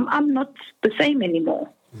I'm not the same anymore.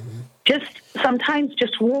 Mm-hmm. Sometimes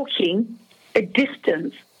just walking a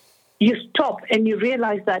distance, you stop and you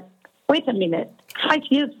realize that, wait a minute, 5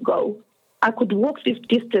 years ago, I could walk this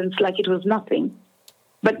distance like it was nothing.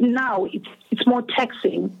 But now it's more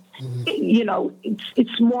taxing. Mm-hmm.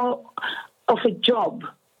 It's more of a job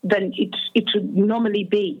than it would normally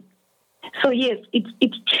be. So yes,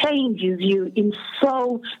 it changes you in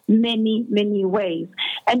so many, many ways.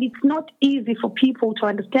 And it's not easy for people to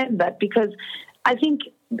understand that, because I think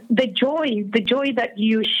the joy that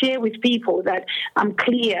you share with people, that I'm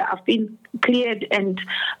clear, I've been cleared and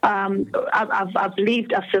I've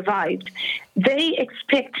lived, I've survived, they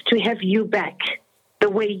expect to have you back the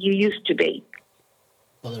way you used to be.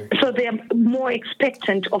 So they're more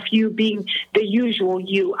expectant of you being the usual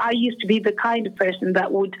you. I used to be the kind of person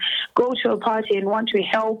that would go to a party and want to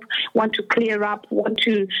help, want to clear up, want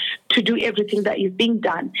to do everything that is being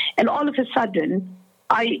done. And all of a sudden,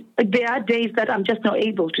 there are days that I'm just not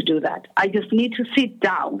able to do that. I just need to sit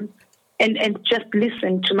down and just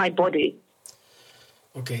listen to my body.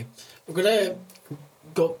 Okay. We're going to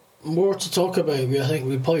go more to talk about. I think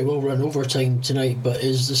we probably will run over time tonight, but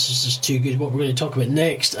this is just too good. What we're going to talk about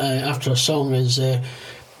next after a song is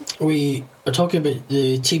we are talking about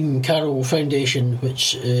the Team Carol Foundation,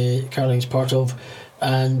 which Caroline's part of,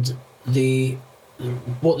 and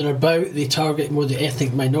what they're about. They target more the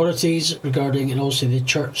ethnic minorities regarding, and also the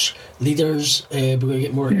church leaders. We're going to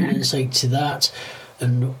get more insight to that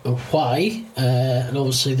and why. And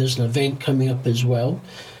obviously there's an event coming up as well.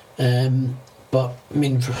 But I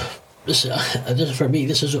mean, this is for me.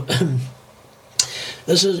 This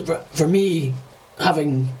is for me,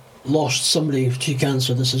 having lost somebody to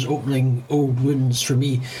cancer. This is opening old wounds for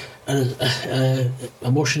me, and the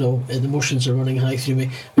emotions are running high through me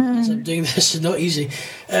as I'm doing this. It's not easy.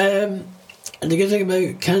 And the good thing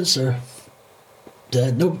about cancer,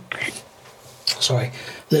 that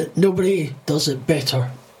nobody does it better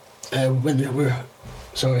when we're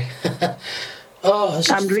sorry.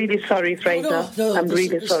 I'm really sorry, Fraser. I'm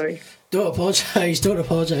really sorry. Don't apologise.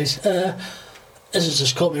 This has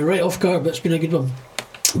just caught me right off guard, but it's been a good one.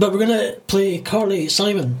 But we're going to play Carly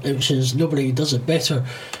Simon, which is Nobody Does It Better.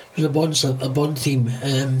 It was a Bond theme,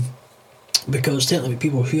 because technically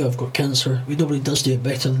people who have got cancer, nobody does do it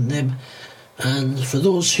better than them. And for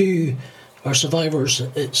those who are survivors,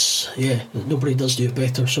 nobody does do it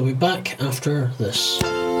better. So we're back after this.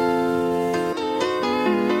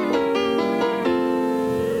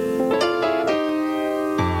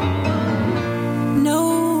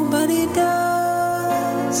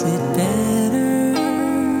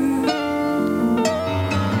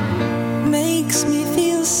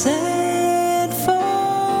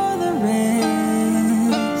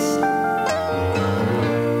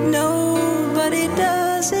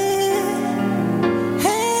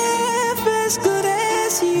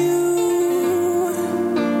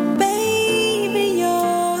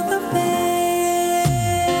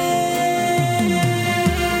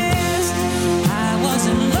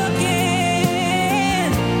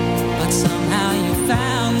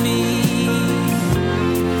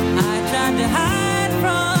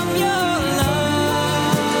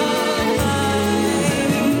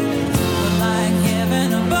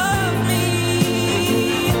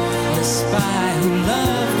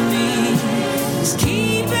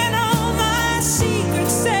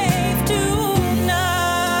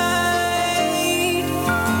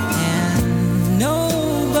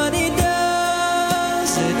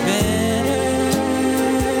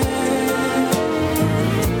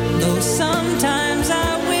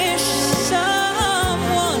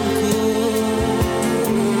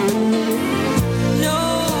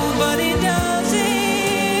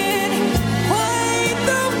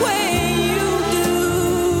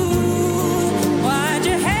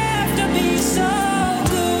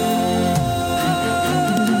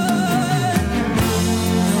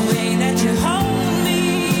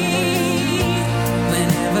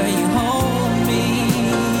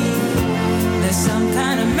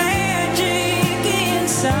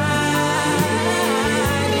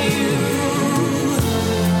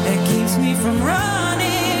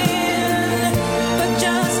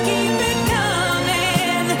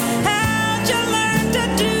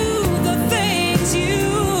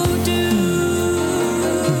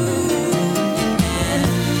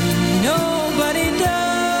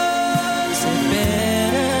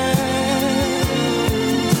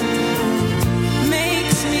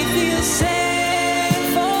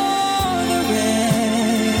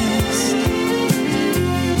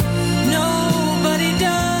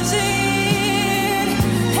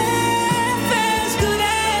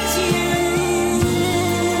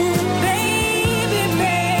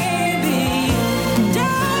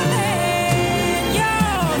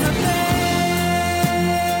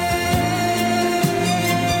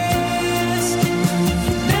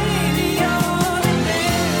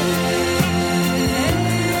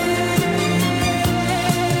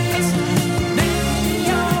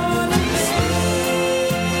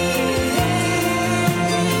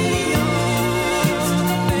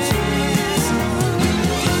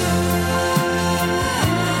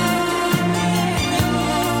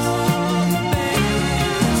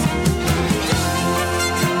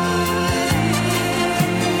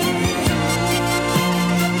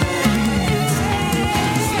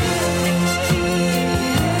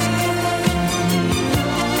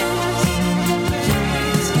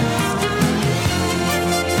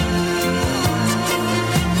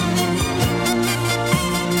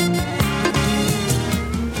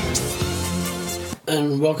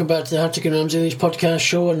 welcome back to the Hattrick and Ramsey Unleashed podcast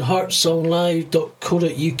show on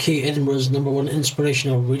heartsonglive.co.uk, Edinburgh's #1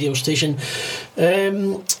 inspirational radio station.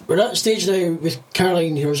 We're at that stage now with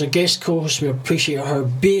Caroline, who's a guest co-host. We appreciate her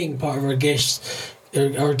being part of our guest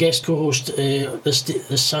co-host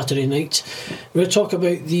this Saturday night. We're going to talk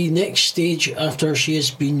about the next stage after she has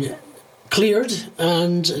been cleared,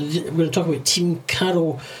 and we're going to talk about Team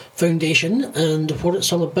Carol Foundation and what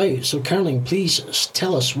it's all about. So Caroline, please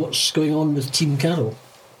tell us what's going on with Team Carol.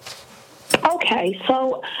 Okay,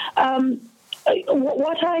 so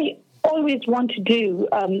what I always want to do,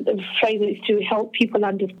 Fraser, is to help people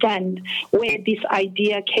understand where this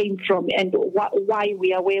idea came from and why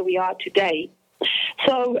we are where we are today.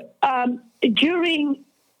 So during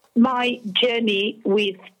my journey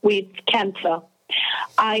with cancer,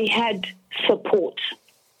 I had support.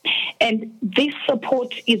 And this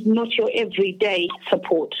support is not your everyday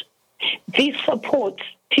support. This support,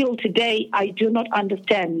 till today, I do not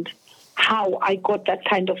understand how I got that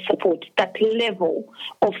kind of support, that level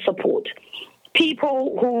of support.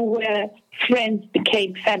 People who were friends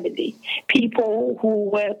became family. People who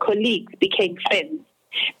were colleagues became friends.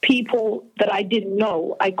 People that I didn't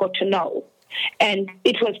know, I got to know. And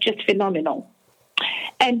it was just phenomenal.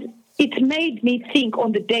 And it made me think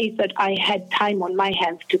on the days that I had time on my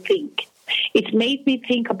hands to think. It made me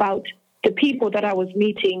think about the people that I was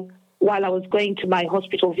meeting while I was going to my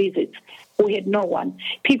hospital visits who had no one.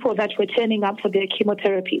 People that were turning up for their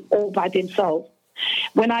chemotherapy all by themselves.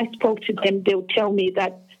 When I spoke to them, they would tell me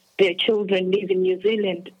that their children live in New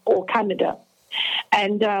Zealand or Canada.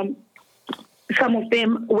 And some of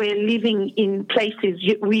them were living in places.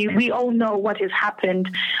 We all know what has happened,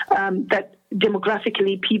 that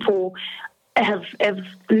demographically people have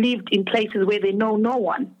lived in places where they know no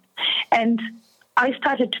one. And I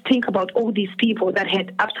started to think about all these people that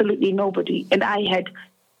had absolutely nobody, and I had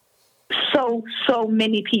so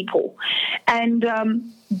many people. And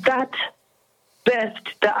that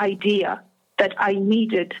birthed the idea that I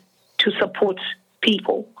needed to support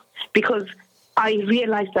people, because I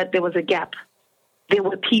realized that there was a gap. There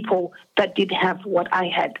were people that did have what I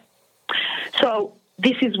had. So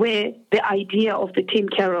this is where the idea of the Team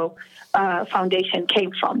Carol Foundation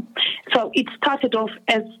came from. So it started off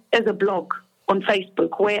as a blog on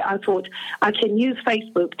Facebook, where I thought I can use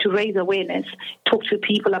Facebook to raise awareness, talk to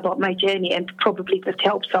people about my journey, and probably just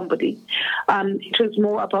help somebody. It was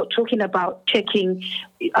more about talking about checking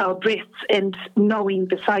our breasts and knowing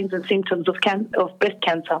the signs and symptoms of breast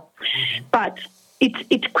cancer. Mm-hmm. But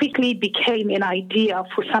it quickly became an idea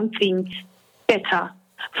for something better,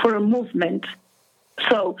 for a movement.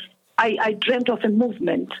 So I dreamt of a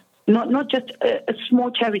movement, not just a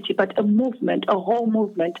small charity, but a movement, a whole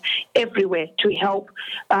movement everywhere to help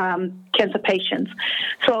cancer patients.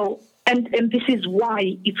 So, and this is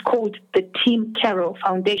why it's called the Team Carol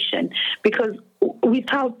Foundation, because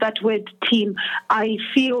without that word team, I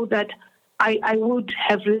feel that I would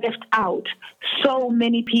have left out so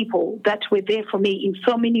many people that were there for me in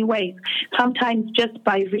so many ways, sometimes just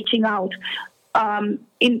by reaching out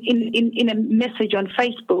in a message on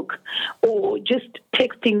Facebook or just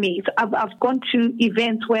texting me. So I've gone to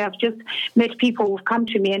events where I've just met people who've come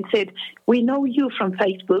to me and said, we know you from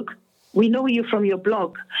Facebook, we know you from your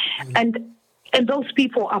blog. Mm-hmm. And those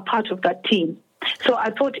people are part of that team. So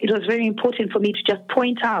I thought it was very important for me to just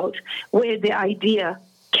point out where the idea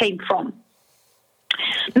came from.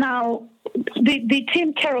 Now, the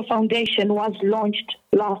Team Carol Foundation was launched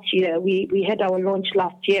last year. We had our launch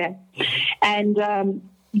last year. And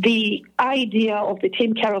the idea of the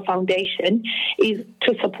Team Carol Foundation is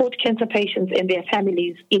to support cancer patients and their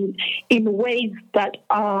families in ways that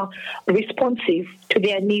are responsive to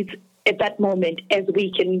their needs at that moment as we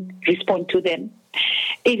can respond to them.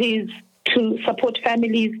 It is to support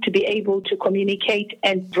families to be able to communicate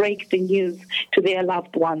and break the news to their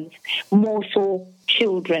loved ones, more so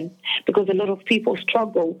children, because a lot of people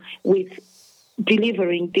struggle with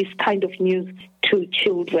delivering this kind of news to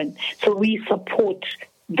children. So we support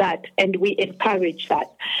that and we encourage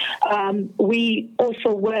that. We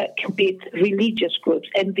also work with religious groups,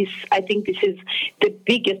 and I think this is the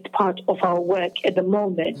biggest part of our work at the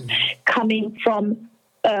moment, coming from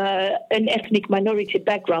an ethnic minority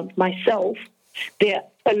background myself. There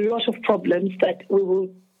are a lot of problems that we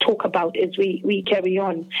will talk about as we carry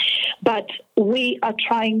on. But we are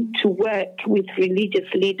trying to work with religious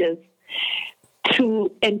leaders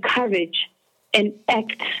to encourage and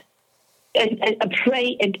act, a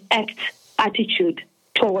pray and act attitude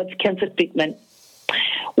towards cancer treatment.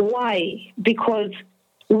 Why? Because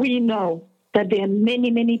we know that there are many,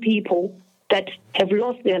 many people that have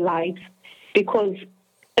lost their lives because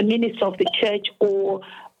a minister of the church or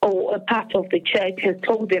or a part of the church has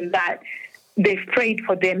told them that they've prayed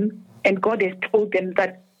for them and God has told them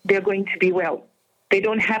that they're going to be well. They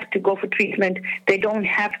don't have to go for treatment. They don't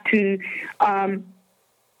have to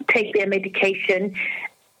take their medication.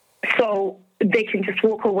 So they can just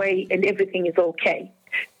walk away and everything is okay.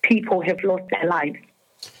 People have lost their lives.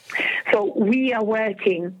 So we are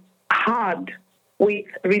working hard with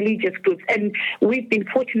religious groups, and we've been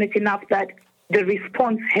fortunate enough that the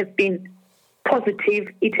response has been positive.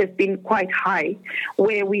 It has been quite high,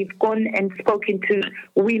 where we've gone and spoken to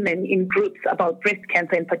women in groups about breast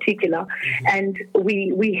cancer in particular, and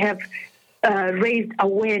we have raised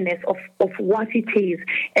awareness of what it is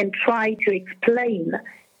and try to explain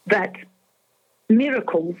that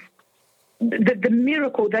miracles, the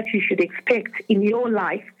miracle that you should expect in your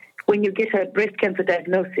life when you get a breast cancer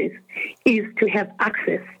diagnosis is to have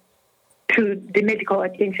access to the medical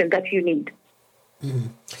attention that you need.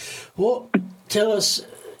 Tell us,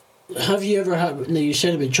 have you ever had, now you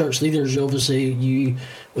said about church leaders, obviously you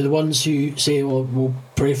were the ones who say, well, we'll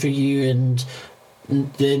pray for you, and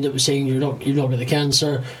they end up saying you're not got the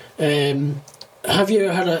cancer. Have you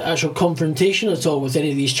ever had an actual confrontation at all with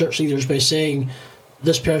any of these church leaders by saying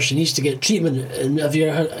this person needs to get treatment? And have you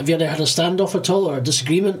ever had a standoff at all or a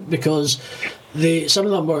disagreement? Because some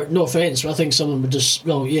of them were, no offence, but I think some of them were just,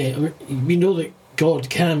 well, yeah, I mean, we know that God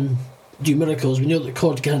can do miracles, we know that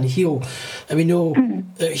God can heal, and we know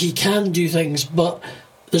that He can do things, but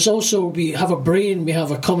there's also, we have a brain, we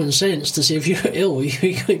have a common sense to say if you're ill,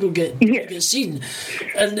 you got to go get seen.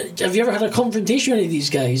 And have you ever had a confrontation with any of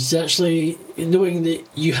these guys, actually knowing that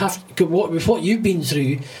you have to, with what you've been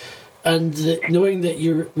through, and knowing that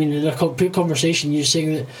you're, I mean, in a conversation, you're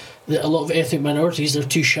saying that a lot of ethnic minorities, they're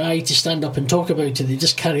too shy to stand up and talk about it, they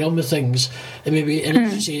just carry on with things, and maybe, and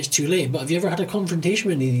as you say, it's too late. But have you ever had a confrontation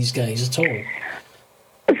with any of these guys at all?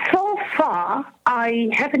 So far, I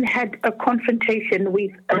haven't had a confrontation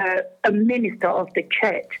with a minister of the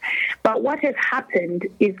church. But what has happened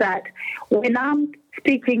is that when I'm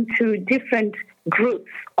speaking to different groups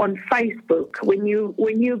on Facebook, when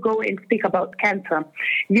you go and speak about cancer,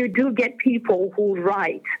 you do get people who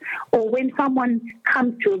write, or when someone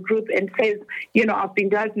comes to a group and says, you know, I've been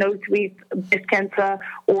diagnosed with breast cancer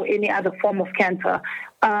or any other form of cancer,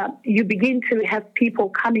 you begin to have people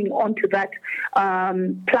coming onto that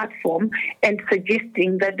platform and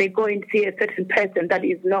suggesting that they go and see a certain person that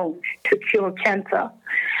is known to cure cancer.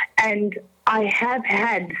 And I have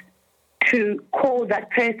had to call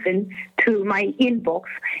that person to my inbox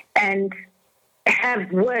and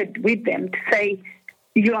have word with them to say,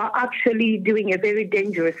 you are actually doing a very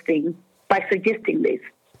dangerous thing by suggesting this,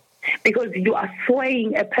 because you are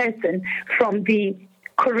swaying a person from the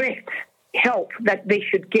correct help that they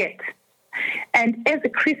should get. And as a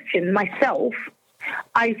Christian myself,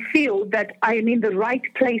 I feel that I am in the right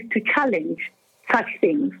place to challenge such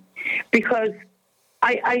things, because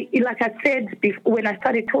I like I said before, when I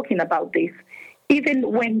started talking about this,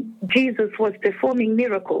 even when Jesus was performing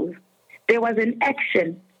miracles, there was an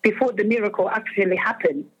action before the miracle actually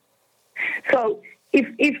happened. So if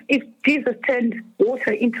Jesus turned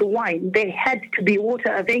water into wine, there had to be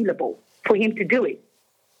water available for him to do it.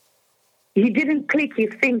 He didn't click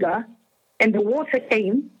his finger and the water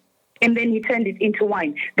came and then he turned it into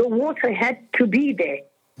wine. The water had to be there.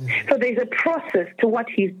 So there's a process to what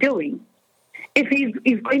he's doing. If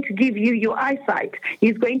he's going to give you your eyesight,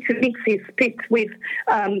 he's going to mix his spit with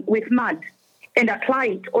mud and apply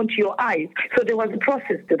it onto your eyes. So there was a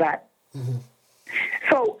process to that. Mm-hmm.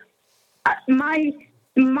 So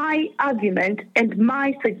my argument and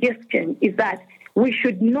my suggestion is that we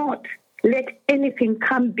should not let anything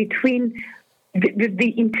come between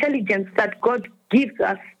the intelligence that God gives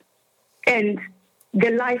us and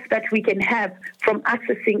the life that we can have from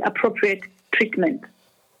accessing appropriate treatment.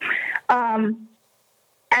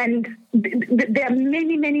 And there are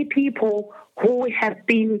many, many people who have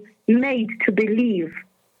been made to believe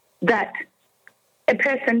that a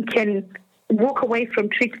person can walk away from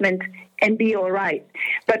treatment and be all right.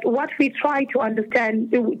 But what we try to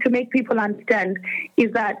understand, to make people understand,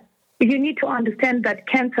 is that you need to understand that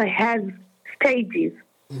cancer has stages.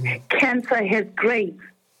 Mm-hmm. Cancer has grades.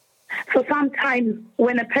 So sometimes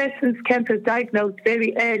when a person's cancer is diagnosed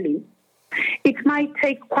very early, it might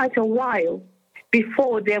take quite a while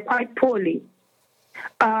before they're quite poorly.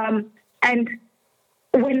 And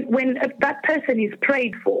when that person is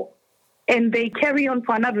prayed for and they carry on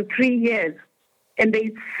for another 3 years and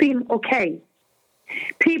they seem okay,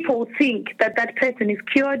 people think that that person is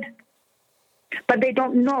cured, but they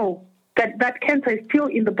don't know that that cancer is still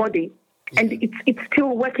in the body and it's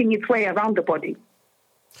still working its way around the body.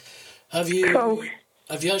 Have you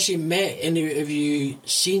Have you actually met any? Have you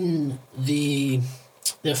seen the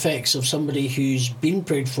effects of somebody who's been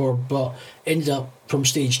prayed for but ended up from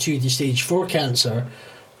stage 2 to stage 4 cancer,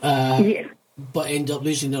 Yes. but ended up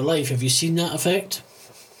losing their life? Have you seen that effect?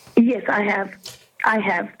 Yes, I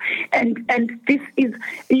have. And this is,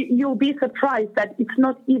 you'll be surprised that it's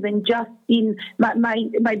not even just in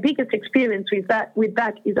my biggest experience with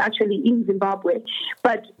that is actually in Zimbabwe,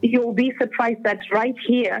 but you'll be surprised that right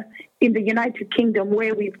here in the United Kingdom,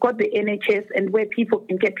 where we've got the NHS and where people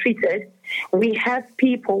can get treated, we have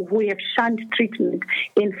people who have shunned treatment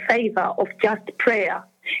in favor of just prayer,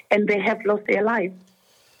 and they have lost their lives.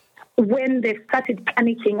 When they've started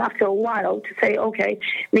panicking after a while to say, okay,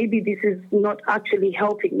 maybe this is not actually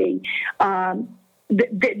helping me,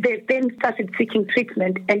 they've then started seeking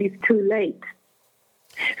treatment, and it's too late.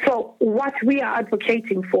 So what we are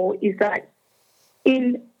advocating for is that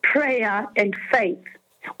in prayer and faith,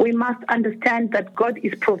 we must understand that God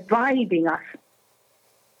is providing us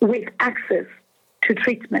with access to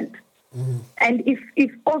treatment. Mm-hmm. And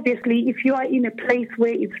if obviously if you are in a place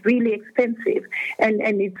where it's really expensive and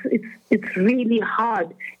it's really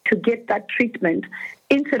hard to get that treatment,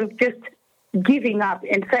 instead of just giving up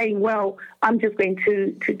and saying, well, I'm just going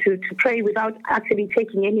to pray without actually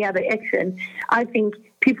taking any other action, I think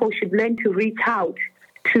people should learn to reach out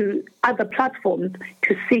to other platforms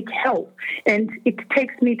to seek help. And it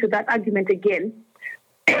takes me to that argument again,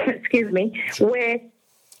 excuse me, where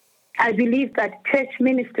I believe that church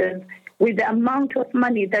ministers, with the amount of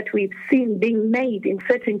money that we've seen being made in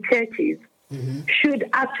certain churches, mm-hmm. should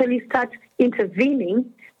actually start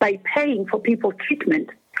intervening by paying for people's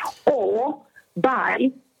treatment or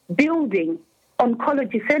by building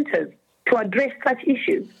oncology centers to address such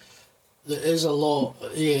issues. There is a lot,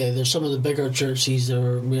 there's some of the bigger churches that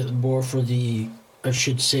are more for the, I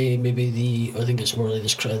should say, maybe I think it's more like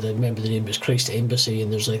this, I remember the name is Christ Embassy,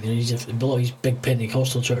 and there's a lot of these big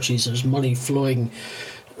Pentecostal churches, there's money flowing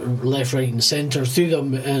left, right and centre through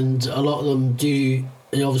them, and a lot of them do,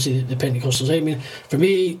 and obviously the Pentecostals, I mean, for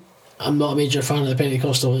me, I'm not a major fan of the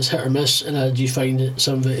Pentecostal, it's hit or miss, and I do find that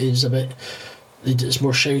some of it is a bit, it's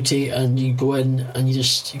more shouty, and you go in and you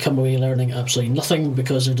come away learning absolutely nothing,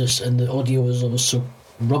 because they're just, and the audio is always so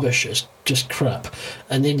rubbish, it's just crap.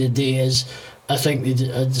 And the end of the day is, I think they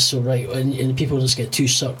just so right, and people just get too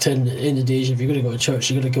sucked in. At the end of the day, if you're going to go to church,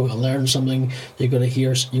 you're going to go to learn something. You're going to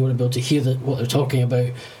hear, you want to be able to hear what they're talking about,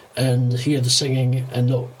 and hear the singing, and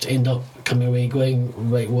not end up coming away going,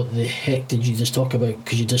 right, what the heck did you just talk about?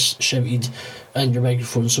 Because you just shouted, and your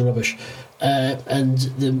microphone's so rubbish. And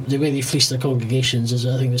the way they fleece their congregations is,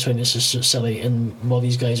 I think that's why this is so silly. And while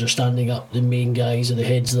these guys are standing up, the main guys, or the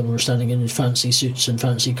heads of them, are standing in fancy suits and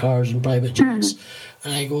fancy cars and private jets.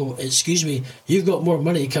 And I go, excuse me, you've got more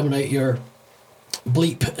money coming out your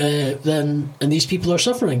bleep and these people are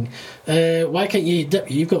suffering. Why can't you dip?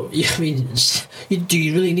 You've got, I mean, do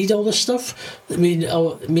you really need all this stuff? I mean,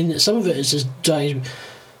 some of it is just dry.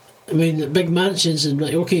 I mean, big mansions and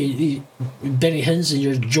like, okay, Benny Hinn's and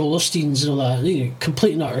your Joel Osteens and all that,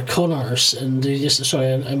 complete and utter con artists, and they just,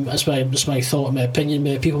 that's my thought, my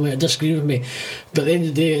opinion. People might disagree with me, but at the end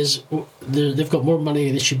of the day is they've got more money.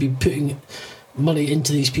 They should be putting money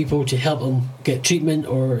into these people to help them get treatment,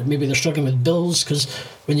 or maybe they're struggling with bills, because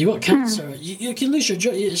when you've got cancer, you can lose your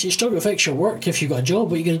job. You struggle to fix your work if you've got a job.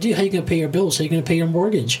 What are you going to do? How are you going to pay your bills? How are you going to pay your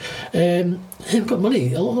mortgage? They've got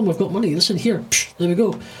money. A lot of them have got money. Listen here, there we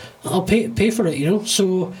go. I'll pay for it,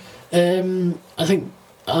 So I think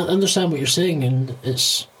I understand what you're saying, and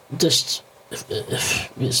it's just,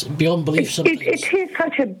 it's beyond belief sometimes. It is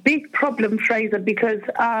such a big problem, Fraser, because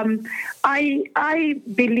I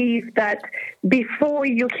believe that before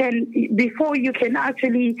you can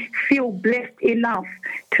actually feel blessed enough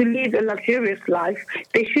to live a luxurious life,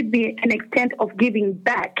 there should be an extent of giving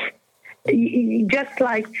back. Just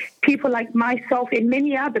like people like myself and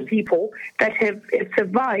many other people that have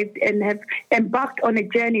survived and have embarked on a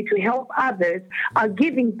journey to help others are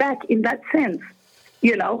giving back in that sense.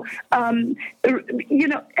 A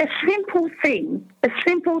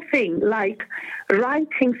simple thing like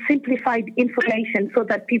writing simplified information so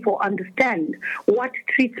that people understand what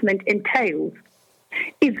treatment entails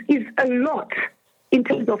is a lot in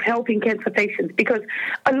terms of helping cancer patients, because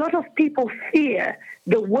a lot of people fear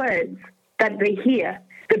the words that they hear,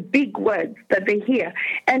 the big words that they hear.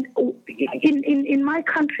 And in my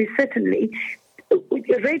country, certainly,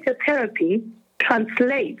 radiotherapy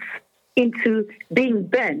translates into being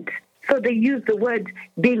burnt. So they use the word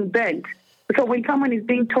being burnt. So when someone is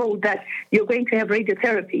being told that you're going to have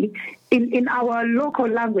radiotherapy, in our local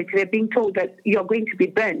language, they're being told that you're going to be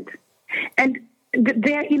burnt. And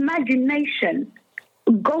their imagination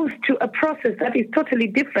goes to a process that is totally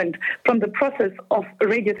different from the process of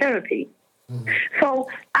radiotherapy. So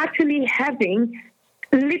actually having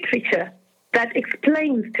literature that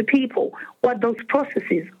explains to people what those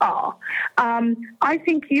processes are. I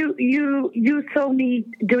think you saw me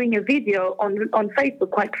doing a video on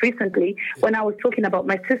Facebook quite recently when I was talking about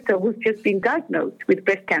my sister who's just been diagnosed with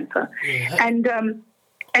breast cancer,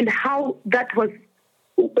 and how that was.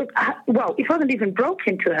 Well, it wasn't even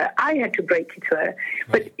broken to her. I had to break it to her.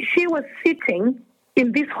 But she was sitting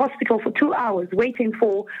in this hospital for 2 hours waiting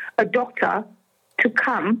for a doctor to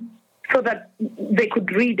come so that they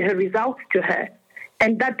could read her results to her.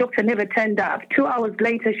 And that doctor never turned up. 2 hours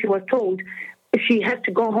later, she was told she has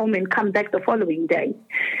to go home and come back the following day.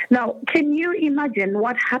 Now, can you imagine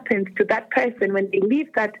what happens to that person when they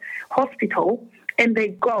leave that hospital and they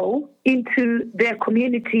go into their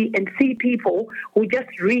community and see people who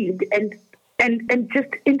just read and just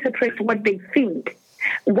interpret what they think,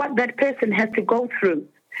 what that person has to go through?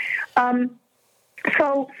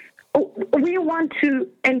 So we want to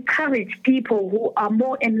encourage people who are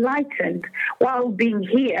more enlightened while being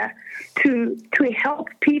here to help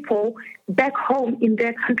people back home in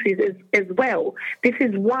their countries as well. This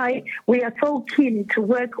is why we are so keen to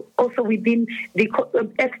work also within the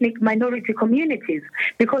ethnic minority communities,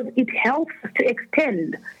 because it helps us to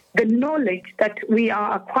extend the knowledge that we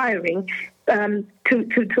are acquiring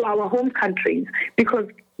to our home countries, because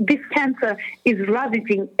this cancer is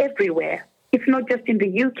ravaging everywhere. It's not just in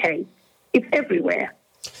the UK, it's everywhere.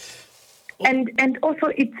 And also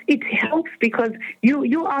it helps because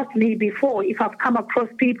you asked me before if I've come across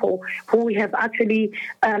people who have actually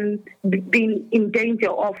been in danger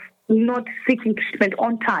of not seeking treatment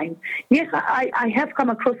on time. Yes, I have come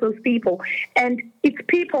across those people. And it's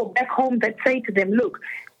people back home that say to them, look,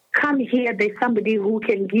 come here, there's somebody who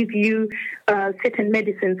can give you certain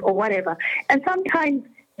medicines or whatever. And sometimes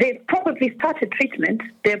they've probably started treatment.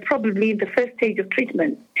 They're probably in the first stage of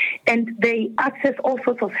treatment. And they access all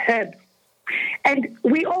sorts of herbs. And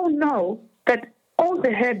we all know that all the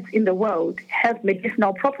herbs in the world have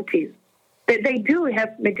medicinal properties. They do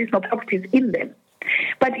have medicinal properties in them.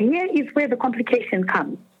 But here is where the complication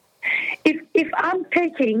comes. If I'm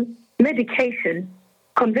taking medication,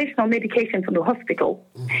 conventional medication from the hospital,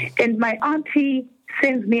 and my auntie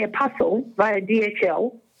sends me a parcel via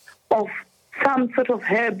DHL of some sort of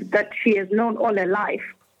herb that she has known all her life,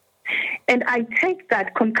 and I take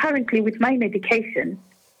that concurrently with my medication,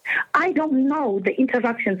 I don't know the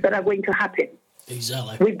interactions that are going to happen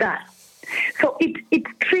with that. So it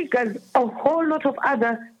triggers a whole lot of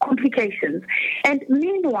other complications. And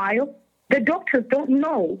meanwhile, the doctors don't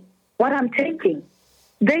know what I'm taking.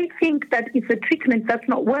 They think that it's a treatment that's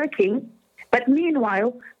not working, but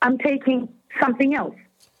meanwhile, I'm taking something else.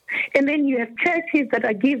 And then you have churches that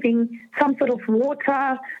are giving some sort of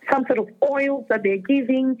water, some sort of oils that they're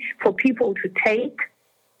giving for people to take.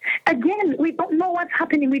 Again, we don't know what's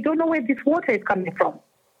happening. We don't know where this water is coming from.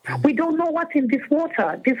 We don't know what's in this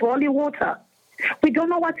water, this holy water. We don't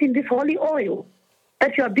know what's in this holy oil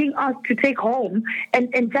that you are being asked to take home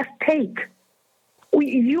and just take.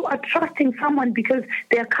 You are trusting someone because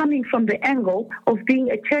they are coming from the angle of being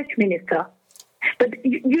a church minister. But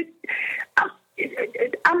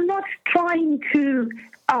I'm not trying to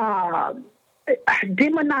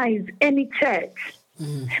demonize any church.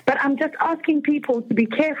 But I'm just asking people to be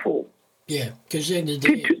careful. Yeah, because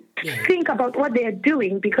to think about what they are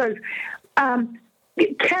doing, because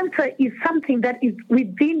cancer is something that is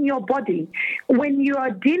within your body. When you are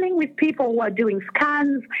dealing with people who are doing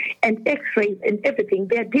scans and X-rays and everything,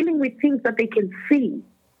 they are dealing with things that they can see,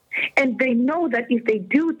 and they know that if they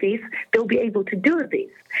do this, they'll be able to do this.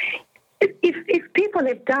 If people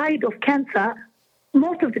have died of cancer,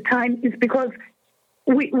 most of the time it's because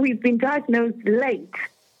we've been diagnosed late.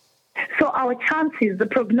 So our chances, the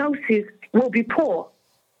prognosis will be poor.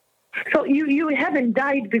 So you haven't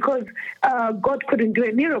died because God couldn't do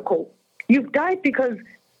a miracle. You've died because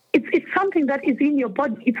it's something that is in your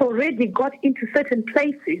body. It's already got into certain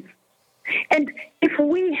places. And if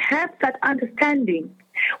we have that understanding,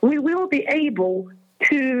 we will be able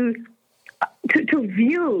to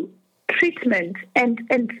view treatment and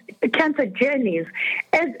cancer journeys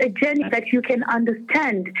as a journey that you can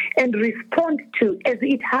understand and respond to as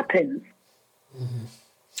it happens.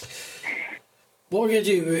 What we're going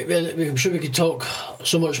to do, I'm sure we could talk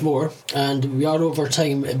so much more, and we are over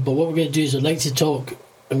time, but what we're going to do is I'd like to talk,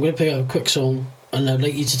 I'm going to play a quick song, and I'd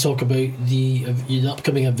like you to talk about the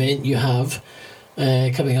upcoming event you have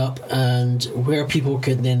coming up, and where people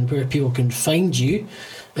can find you,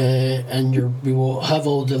 and we will have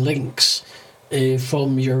all the links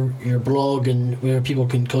from your blog and where people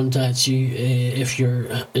can contact you if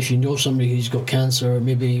you know somebody who's got cancer, or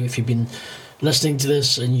maybe if you've been listening to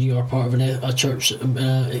this and you are part of a church of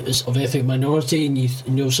ethnic minority, and you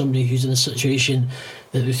know somebody who's in a situation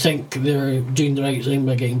that they think they're doing the right thing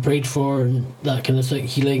by getting prayed for and that kind of thing,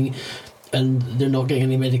 healing, and they're not getting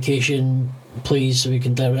any medication, please, so we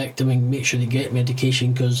can direct them and make sure they get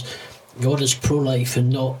medication, because God is pro-life and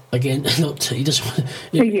not he doesn't want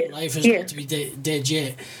life is not to be dead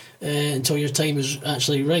yet until your time is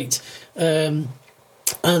actually right, and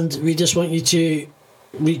we just want you to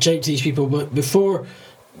reach out to these people. But before,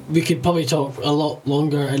 we could probably talk a lot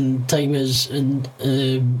longer, and time is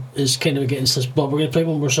kind of getting to this, but we're going to play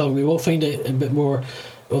one more song. We will find out a bit more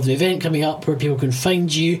of the event coming up, where people can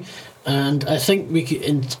find you. And I think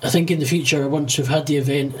in the future, once we've had the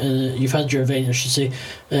event, you've had your event, I should say,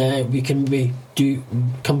 we can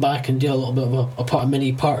come back and do a little bit of a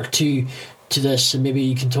mini part two to this, and maybe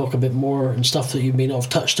you can talk a bit more and stuff that you may not have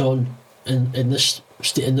touched on in this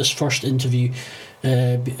first interview,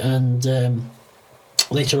 and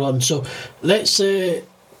later on. So let's.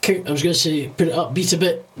 I was going to say put it upbeat a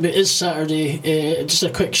bit, but it is Saturday. Just a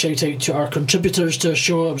quick shout out to our contributors to our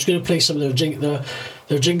show. I was going to play some of their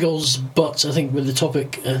jingles, but I think with the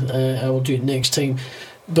topic, I will do it next time.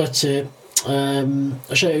 But a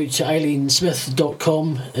shout out to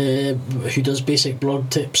EileenSmith.com, who does basic blog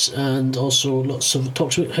tips and also lots of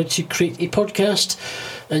talks about how to create a podcast.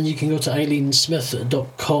 And you can go to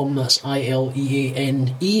EileenSmith.com, that's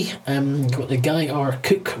ILEANE. Got the Guy R.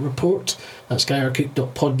 Cook report, that's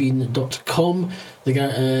GuyRCook.podbean.com.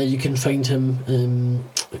 You can find him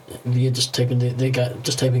via just type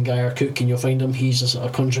in Guy R. Cook and you'll find him. He's a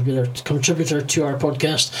contributor to our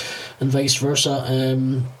podcast, and vice versa.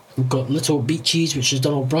 We've got Little Beaches, which is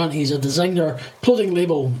Donald Brandt. He's a designer, clothing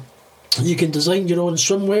label. You can design your own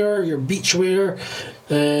swimwear, your beachwear.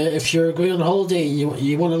 If you're going on holiday and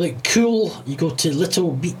you want to look cool, you go to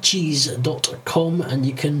littlebeaches.com and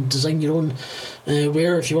you can design your own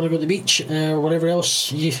wear if you want to go to the beach or whatever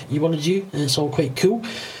else you want to do. It's all quite cool.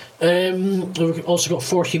 We've also got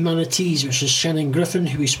For Humanities, which is Shannon Griffin,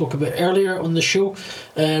 who we spoke about earlier on the show,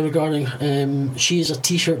 regarding she is a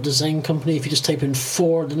t-shirt design company. If you just type in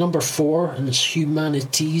the number 4, and it's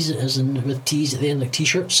Humanities, as in with T's at the end, like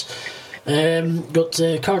t-shirts. Got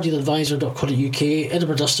cardealadvisor.co.uk,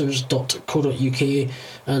 edinburghdusters.co.uk,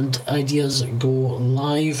 and Ideas Go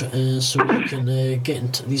Live, so you can get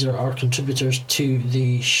into. These are our contributors to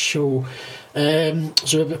the show. So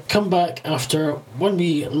we'll come back after when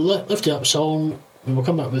we lift it up song. We'll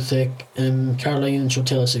come back with Caroline, and she'll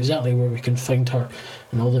tell us exactly where we can find her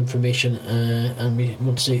and all the information. And we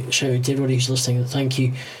want to say shout out to everybody who's listening, and thank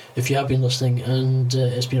you if you have been listening, and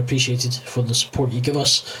it's been appreciated for the support you give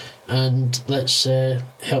us. And let's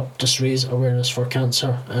help just raise awareness for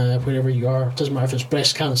cancer wherever you are. It doesn't matter if it's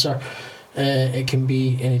breast cancer, it can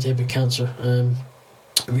be any type of cancer.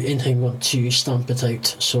 Anything we want to stamp it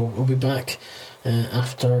out. So we'll be back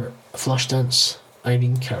after Flashdance.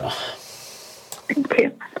 Irene Cara. Thank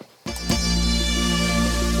you.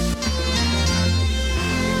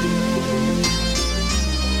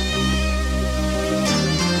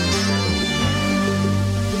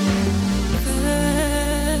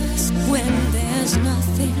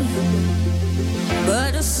 Nothing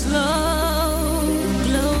but a slow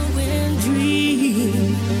glowing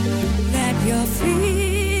dream that your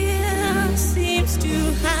fear seems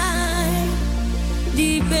to hide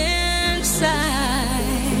deep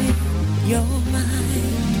inside your mind.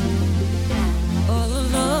 All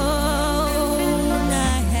alone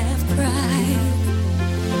I have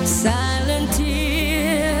cried silent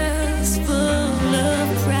tears full of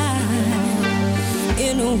pride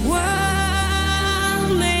in a world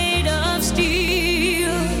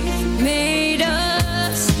made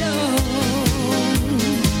of stone,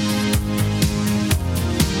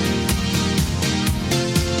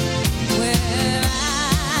 where I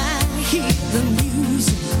hear the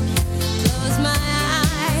music, close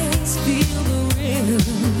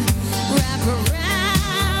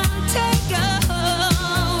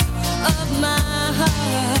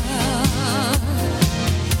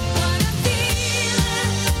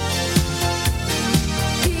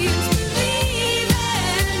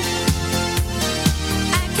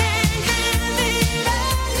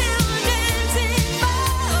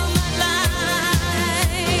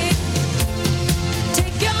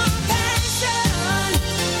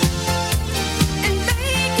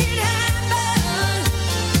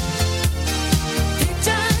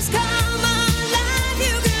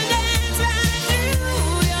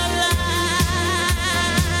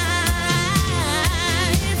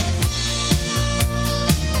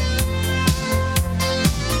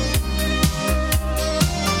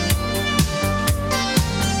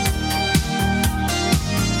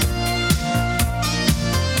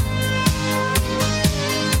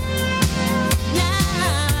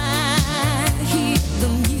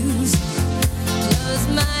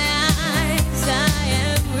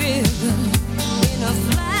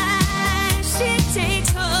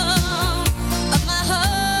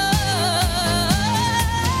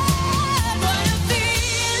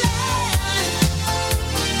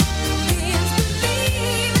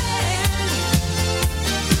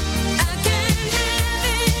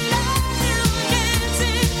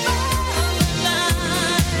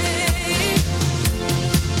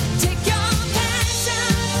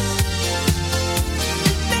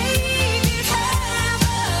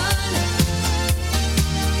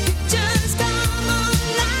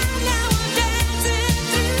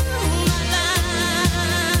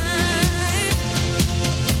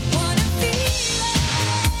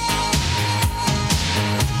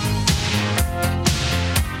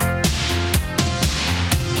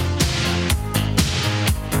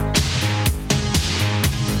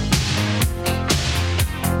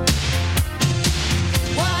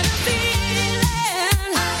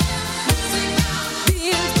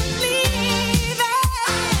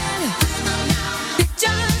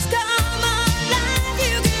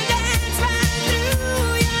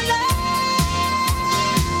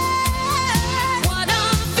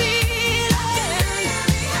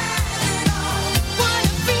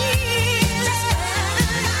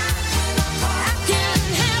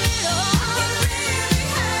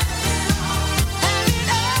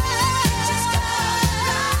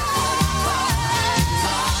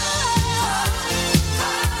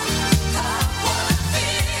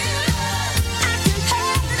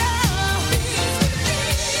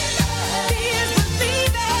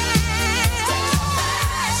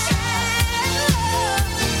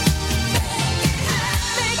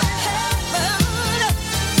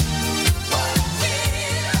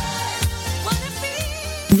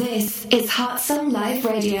Heartsong Live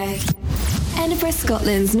Radio. Edinburgh,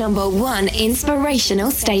 Scotland's #1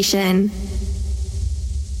 inspirational station.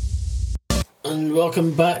 And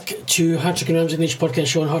welcome back to Patrick and Ramsey Unleashed podcast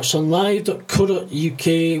show on heartsonlive.co.uk.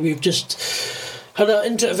 We've just had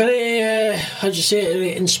a very,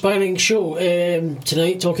 very inspiring show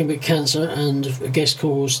tonight, talking about cancer, and a guest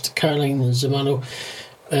co-host Caroline Zimano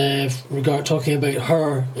talking about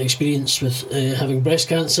her experience with having breast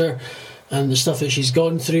cancer and the stuff that she's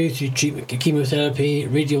gone through treatment, chemotherapy,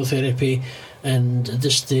 radiotherapy, and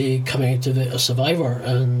just coming out of it a survivor.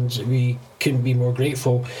 And we couldn't be more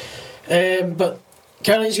grateful. But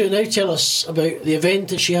Caroline's going to now tell us about the event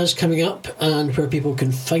that she has coming up and where people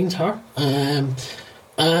can find her. And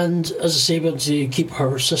as I say, we want to keep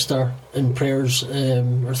her sister in prayers,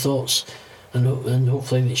 her thoughts, and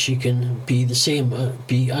hopefully that she can be the same,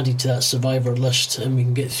 be added to that survivor list, and we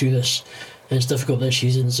can get through this. And it's difficult that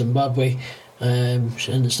she's in Zimbabwe, and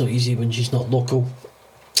it's not easy when she's not local,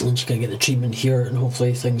 and she can't get the treatment here, and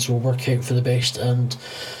hopefully things will work out for the best, and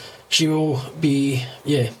she will be,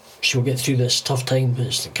 she will get through this tough time.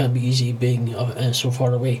 It can't be easy being so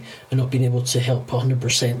far away and not being able to help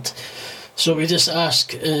 100%. So we just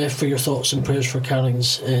ask for your thoughts and prayers for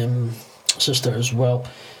Caroline's sister as well.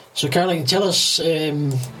 So Caroline, tell us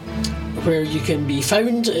where you can be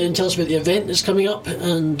found, and tell us about the event that's coming up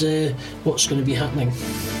and what's going to be happening.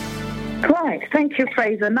 Right, thank you,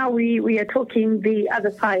 Fraser. Now we are talking the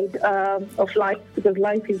other side of life, because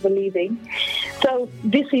life is believing. So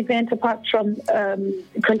this event, apart from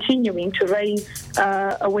continuing to raise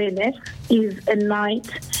awareness, is a night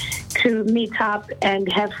to meet up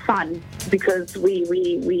and have fun, because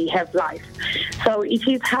we have life. So it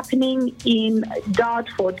is happening in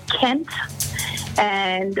Dartford, Kent,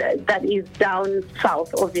 and that is down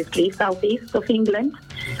south, obviously, southeast of England,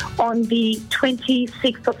 on the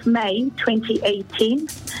 26th of May, 2018,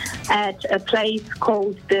 at a place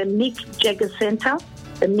called the Mick Jagger Centre.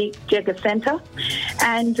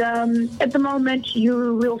 And at the moment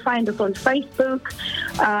you will find us on Facebook,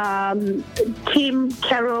 Team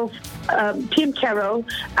Carol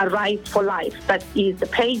Arise for Life. That is the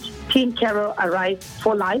page, Team Carol Arise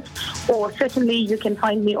for Life. Or certainly you can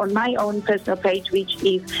find me on my own personal page, which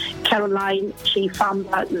is Caroline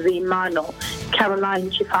Chifamba Zimano.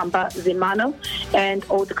 And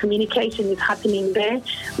all the communication is happening there.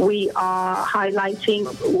 We are highlighting,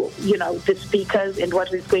 the speakers and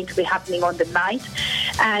what is going to be happening on the night.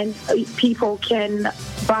 And people can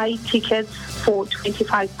buy tickets for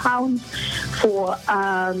 £25 for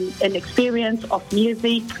an experience of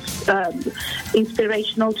music,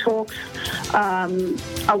 inspirational talks,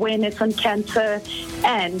 awareness on cancer,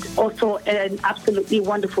 and also an absolutely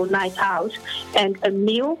wonderful night out and a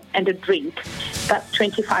meal and a drink. That's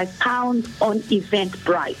 £25 on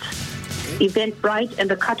Eventbrite, and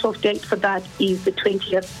the cut-off date for that is the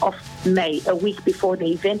 20th of May, a week before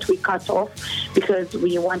the event. We cut off because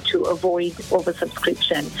we want to avoid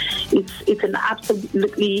oversubscription. It's an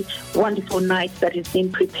absolutely wonderful night that is being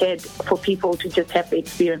prepared for people to just have the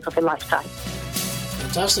experience of a lifetime.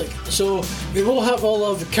 Fantastic. So we will have all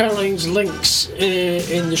of Caroline's links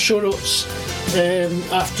in the show notes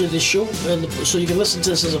after the show, and so you can listen to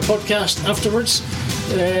this as a podcast afterwards.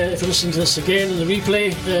 If you're listening to this again in the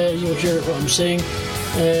replay, you'll hear what I'm saying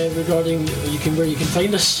regarding where you can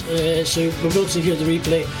find us. So we'll be able to hear the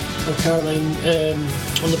replay of Caroline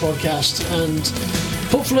on the podcast, and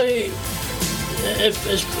hopefully,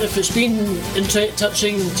 if it's been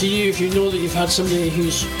touching to you, if you know that you've had somebody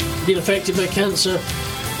who's been affected by cancer,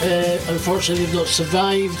 unfortunately they've not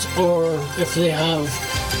survived, or if they have,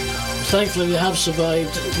 thankfully they have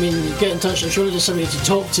survived. I mean, get in touch. I'm sure there's somebody to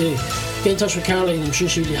talk to. Get in touch with Caroline. I'm sure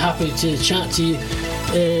she'd be happy to chat to you,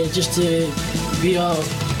 just to be a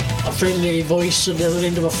friendly voice on the other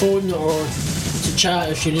end of a phone, or to chat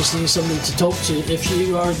if you just need somebody to talk to. If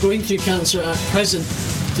you are going through cancer at present,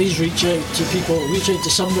 please reach out to people, reach out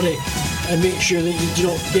to somebody, and make sure that you do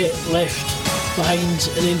not get left behind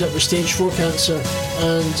and end up with stage 4 cancer,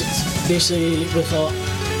 and basically with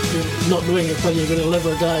not knowing whether you're going to live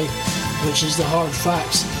or die, which is the hard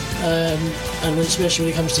fact. And especially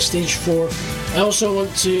when it comes to stage 4. I also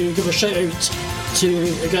want to give a shout out to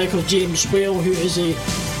a guy called James Whale, who is a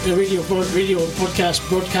radio and podcast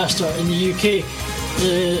broadcaster in the UK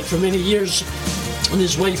for many years, and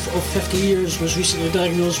his wife of 50 years was recently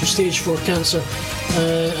diagnosed with stage 4 cancer,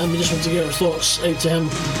 and we just want to get our thoughts out to him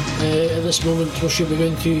at this moment, where she'll be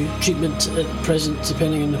going through treatment at present,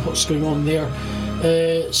 depending on what's going on there.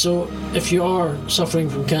 So if you are suffering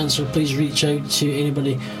from cancer, please reach out to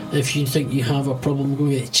anybody. If you think you have a problem, go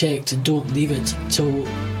get it checked, and don't leave it till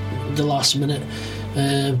the last minute.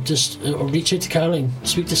 or reach out to Caroline,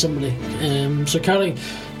 speak to somebody. So Caroline,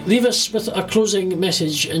 leave us with a closing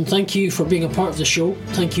message, and thank you for being a part of the show.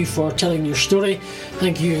 Thank you for telling your story.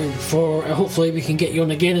 Thank you for hopefully we can get you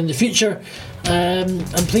on again in the future. And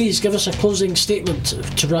please give us a closing statement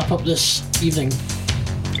to wrap up this evening.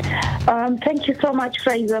 Thank you so much,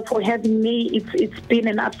 Fraser, for having me. It's been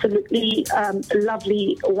an absolutely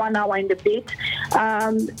lovely 1 hour and a bit.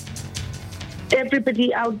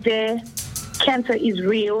 Everybody out there, cancer is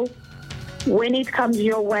real. When it comes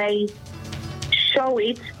your way, show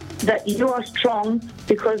it that you are strong,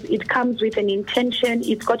 because it comes with an intention.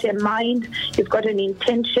 It's got a mind, it's got an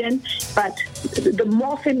intention, but the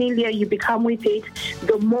more familiar you become with it,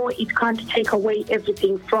 the more it can't take away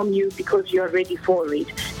everything from you, because you're ready for it.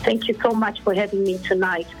 Thank you so much for having me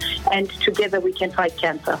tonight, and together we can fight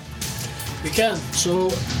cancer. We can.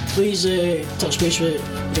 So please touch base with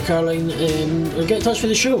Caroline, or get in touch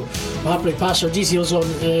with the show. We'll happily pass her details on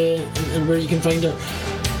and where you can find her.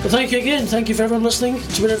 But thank you again. Thank you for everyone listening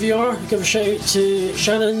to wherever you are. Give a shout out to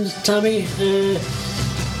Shannon, Tammy,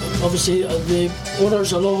 obviously the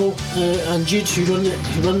owners Aloho, and Jude, who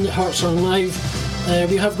run Heartsong Live.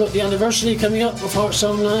 We have got the anniversary coming up of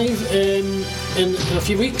Heartsong Live in a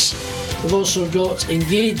few weeks. We've also got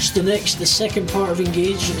Engage, the second part of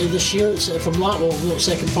Engage this year. It's from not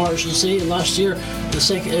second part, I should say. Last year,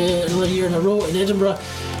 another year in a row in Edinburgh.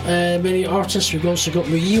 Many artists. We've also got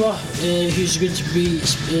Muiwa, who's going to be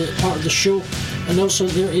part of the show, and also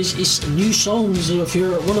there is new songs. If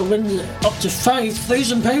you want to win up to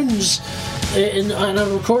 £5,000 in a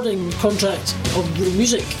recording contract of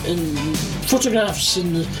music and photographs,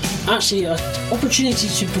 and actually an opportunity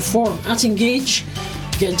to perform at Engage,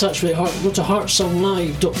 get in touch with go to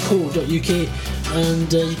heartsonglive.co.uk,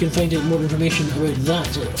 and you can find out more information about that.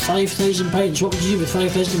 £5,000. What would you do with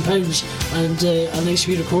 £5,000 and a nice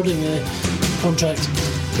wee recording contract?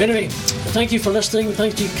 But anyway, thank you for listening.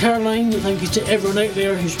 Thank you, Caroline. Thank you to everyone out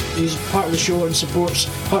there who's part of the show and supports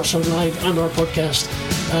Heartsong Live and our podcast.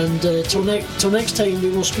 And till next time, we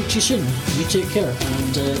will speak to you soon. You take care,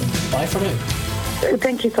 and bye for now.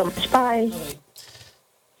 Thank you so much. Bye. Bye.